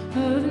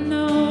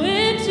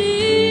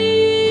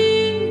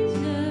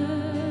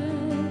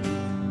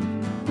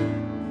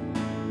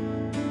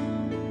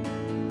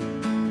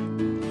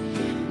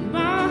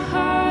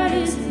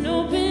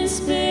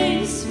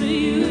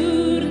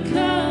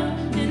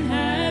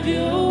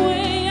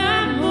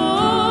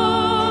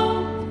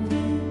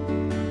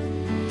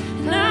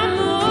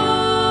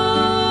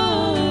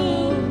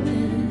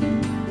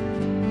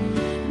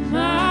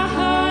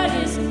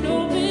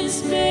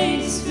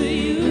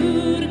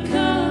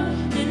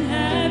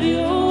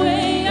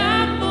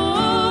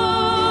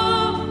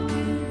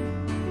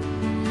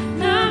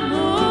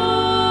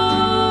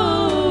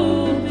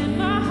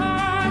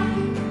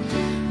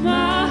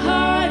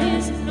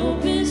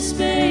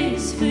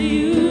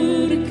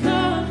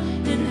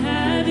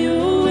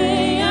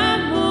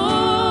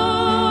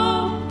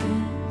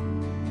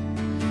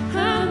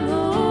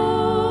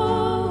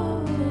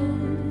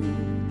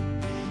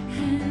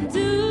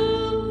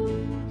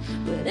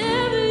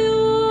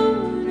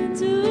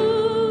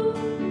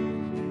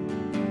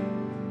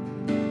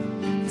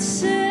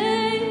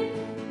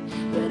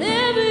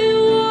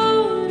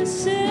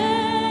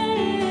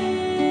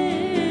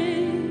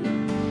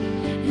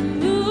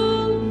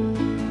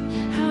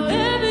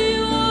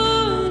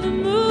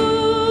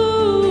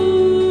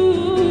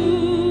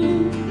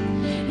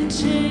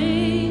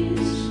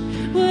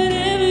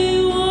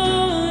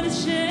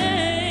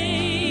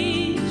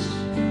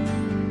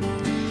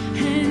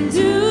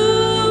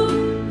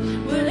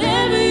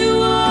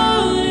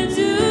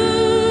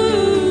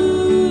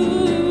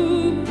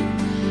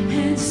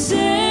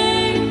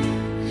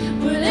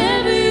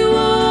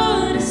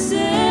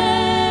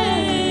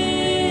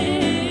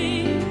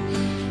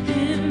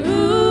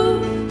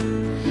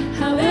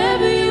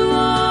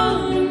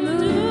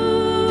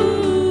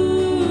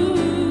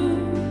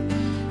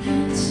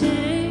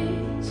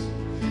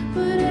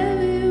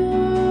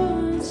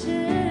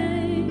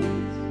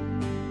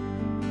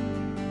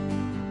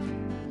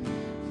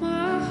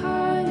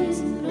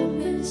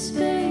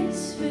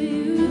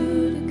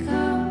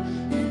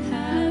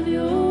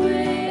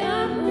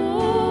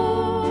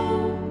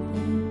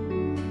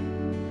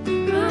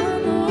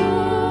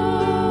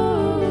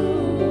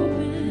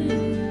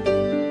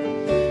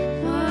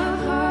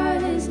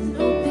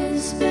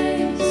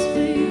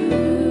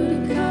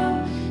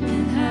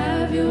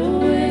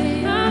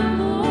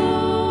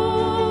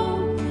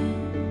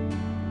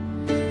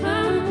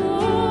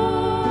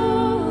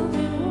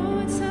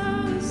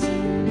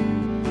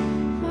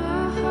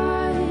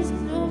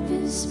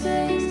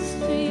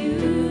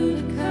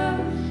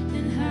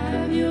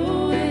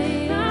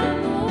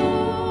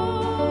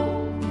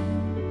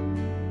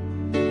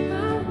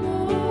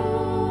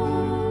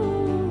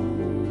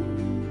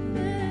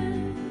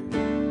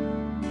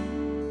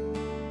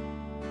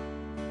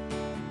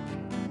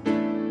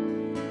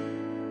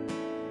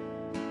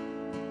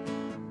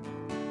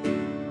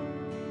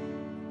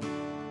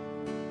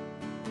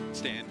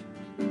 stand.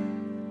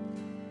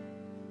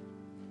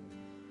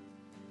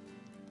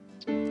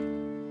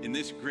 In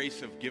this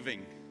grace of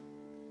giving,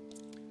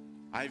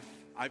 I've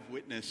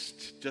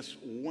witnessed just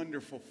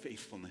wonderful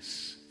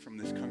faithfulness from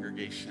this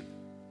congregation.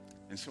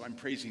 And so I'm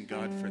praising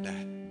God for that.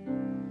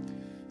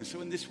 And so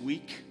in this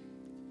week,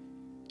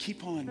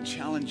 keep on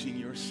challenging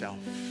yourself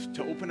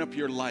to open up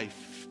your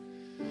life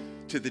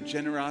to the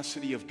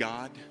generosity of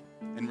God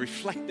and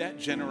reflect that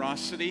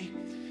generosity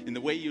in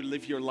the way you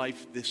live your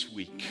life this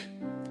week.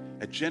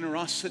 A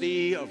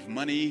generosity of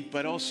money,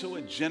 but also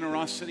a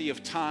generosity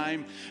of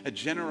time, a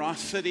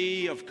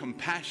generosity of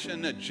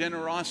compassion, a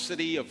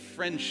generosity of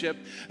friendship,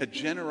 a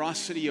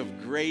generosity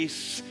of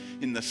grace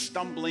in the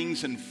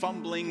stumblings and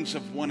fumblings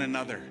of one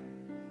another.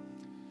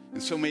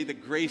 And so may the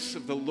grace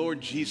of the Lord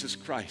Jesus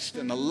Christ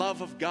and the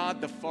love of God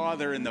the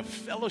Father and the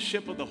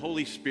fellowship of the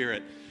Holy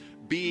Spirit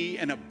be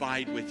and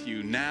abide with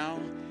you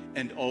now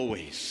and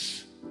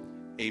always.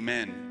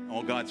 Amen.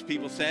 All God's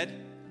people said,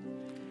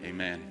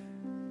 amen.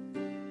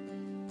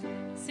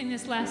 Sing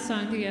this last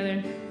song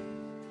together.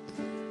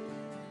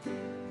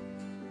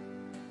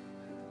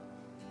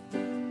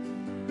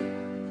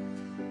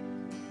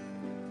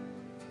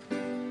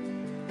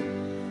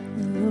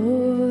 The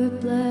Lord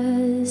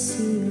bless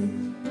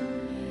you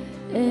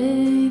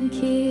and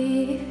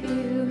keep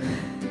you.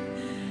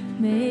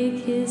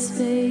 Make his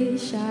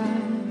face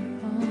shine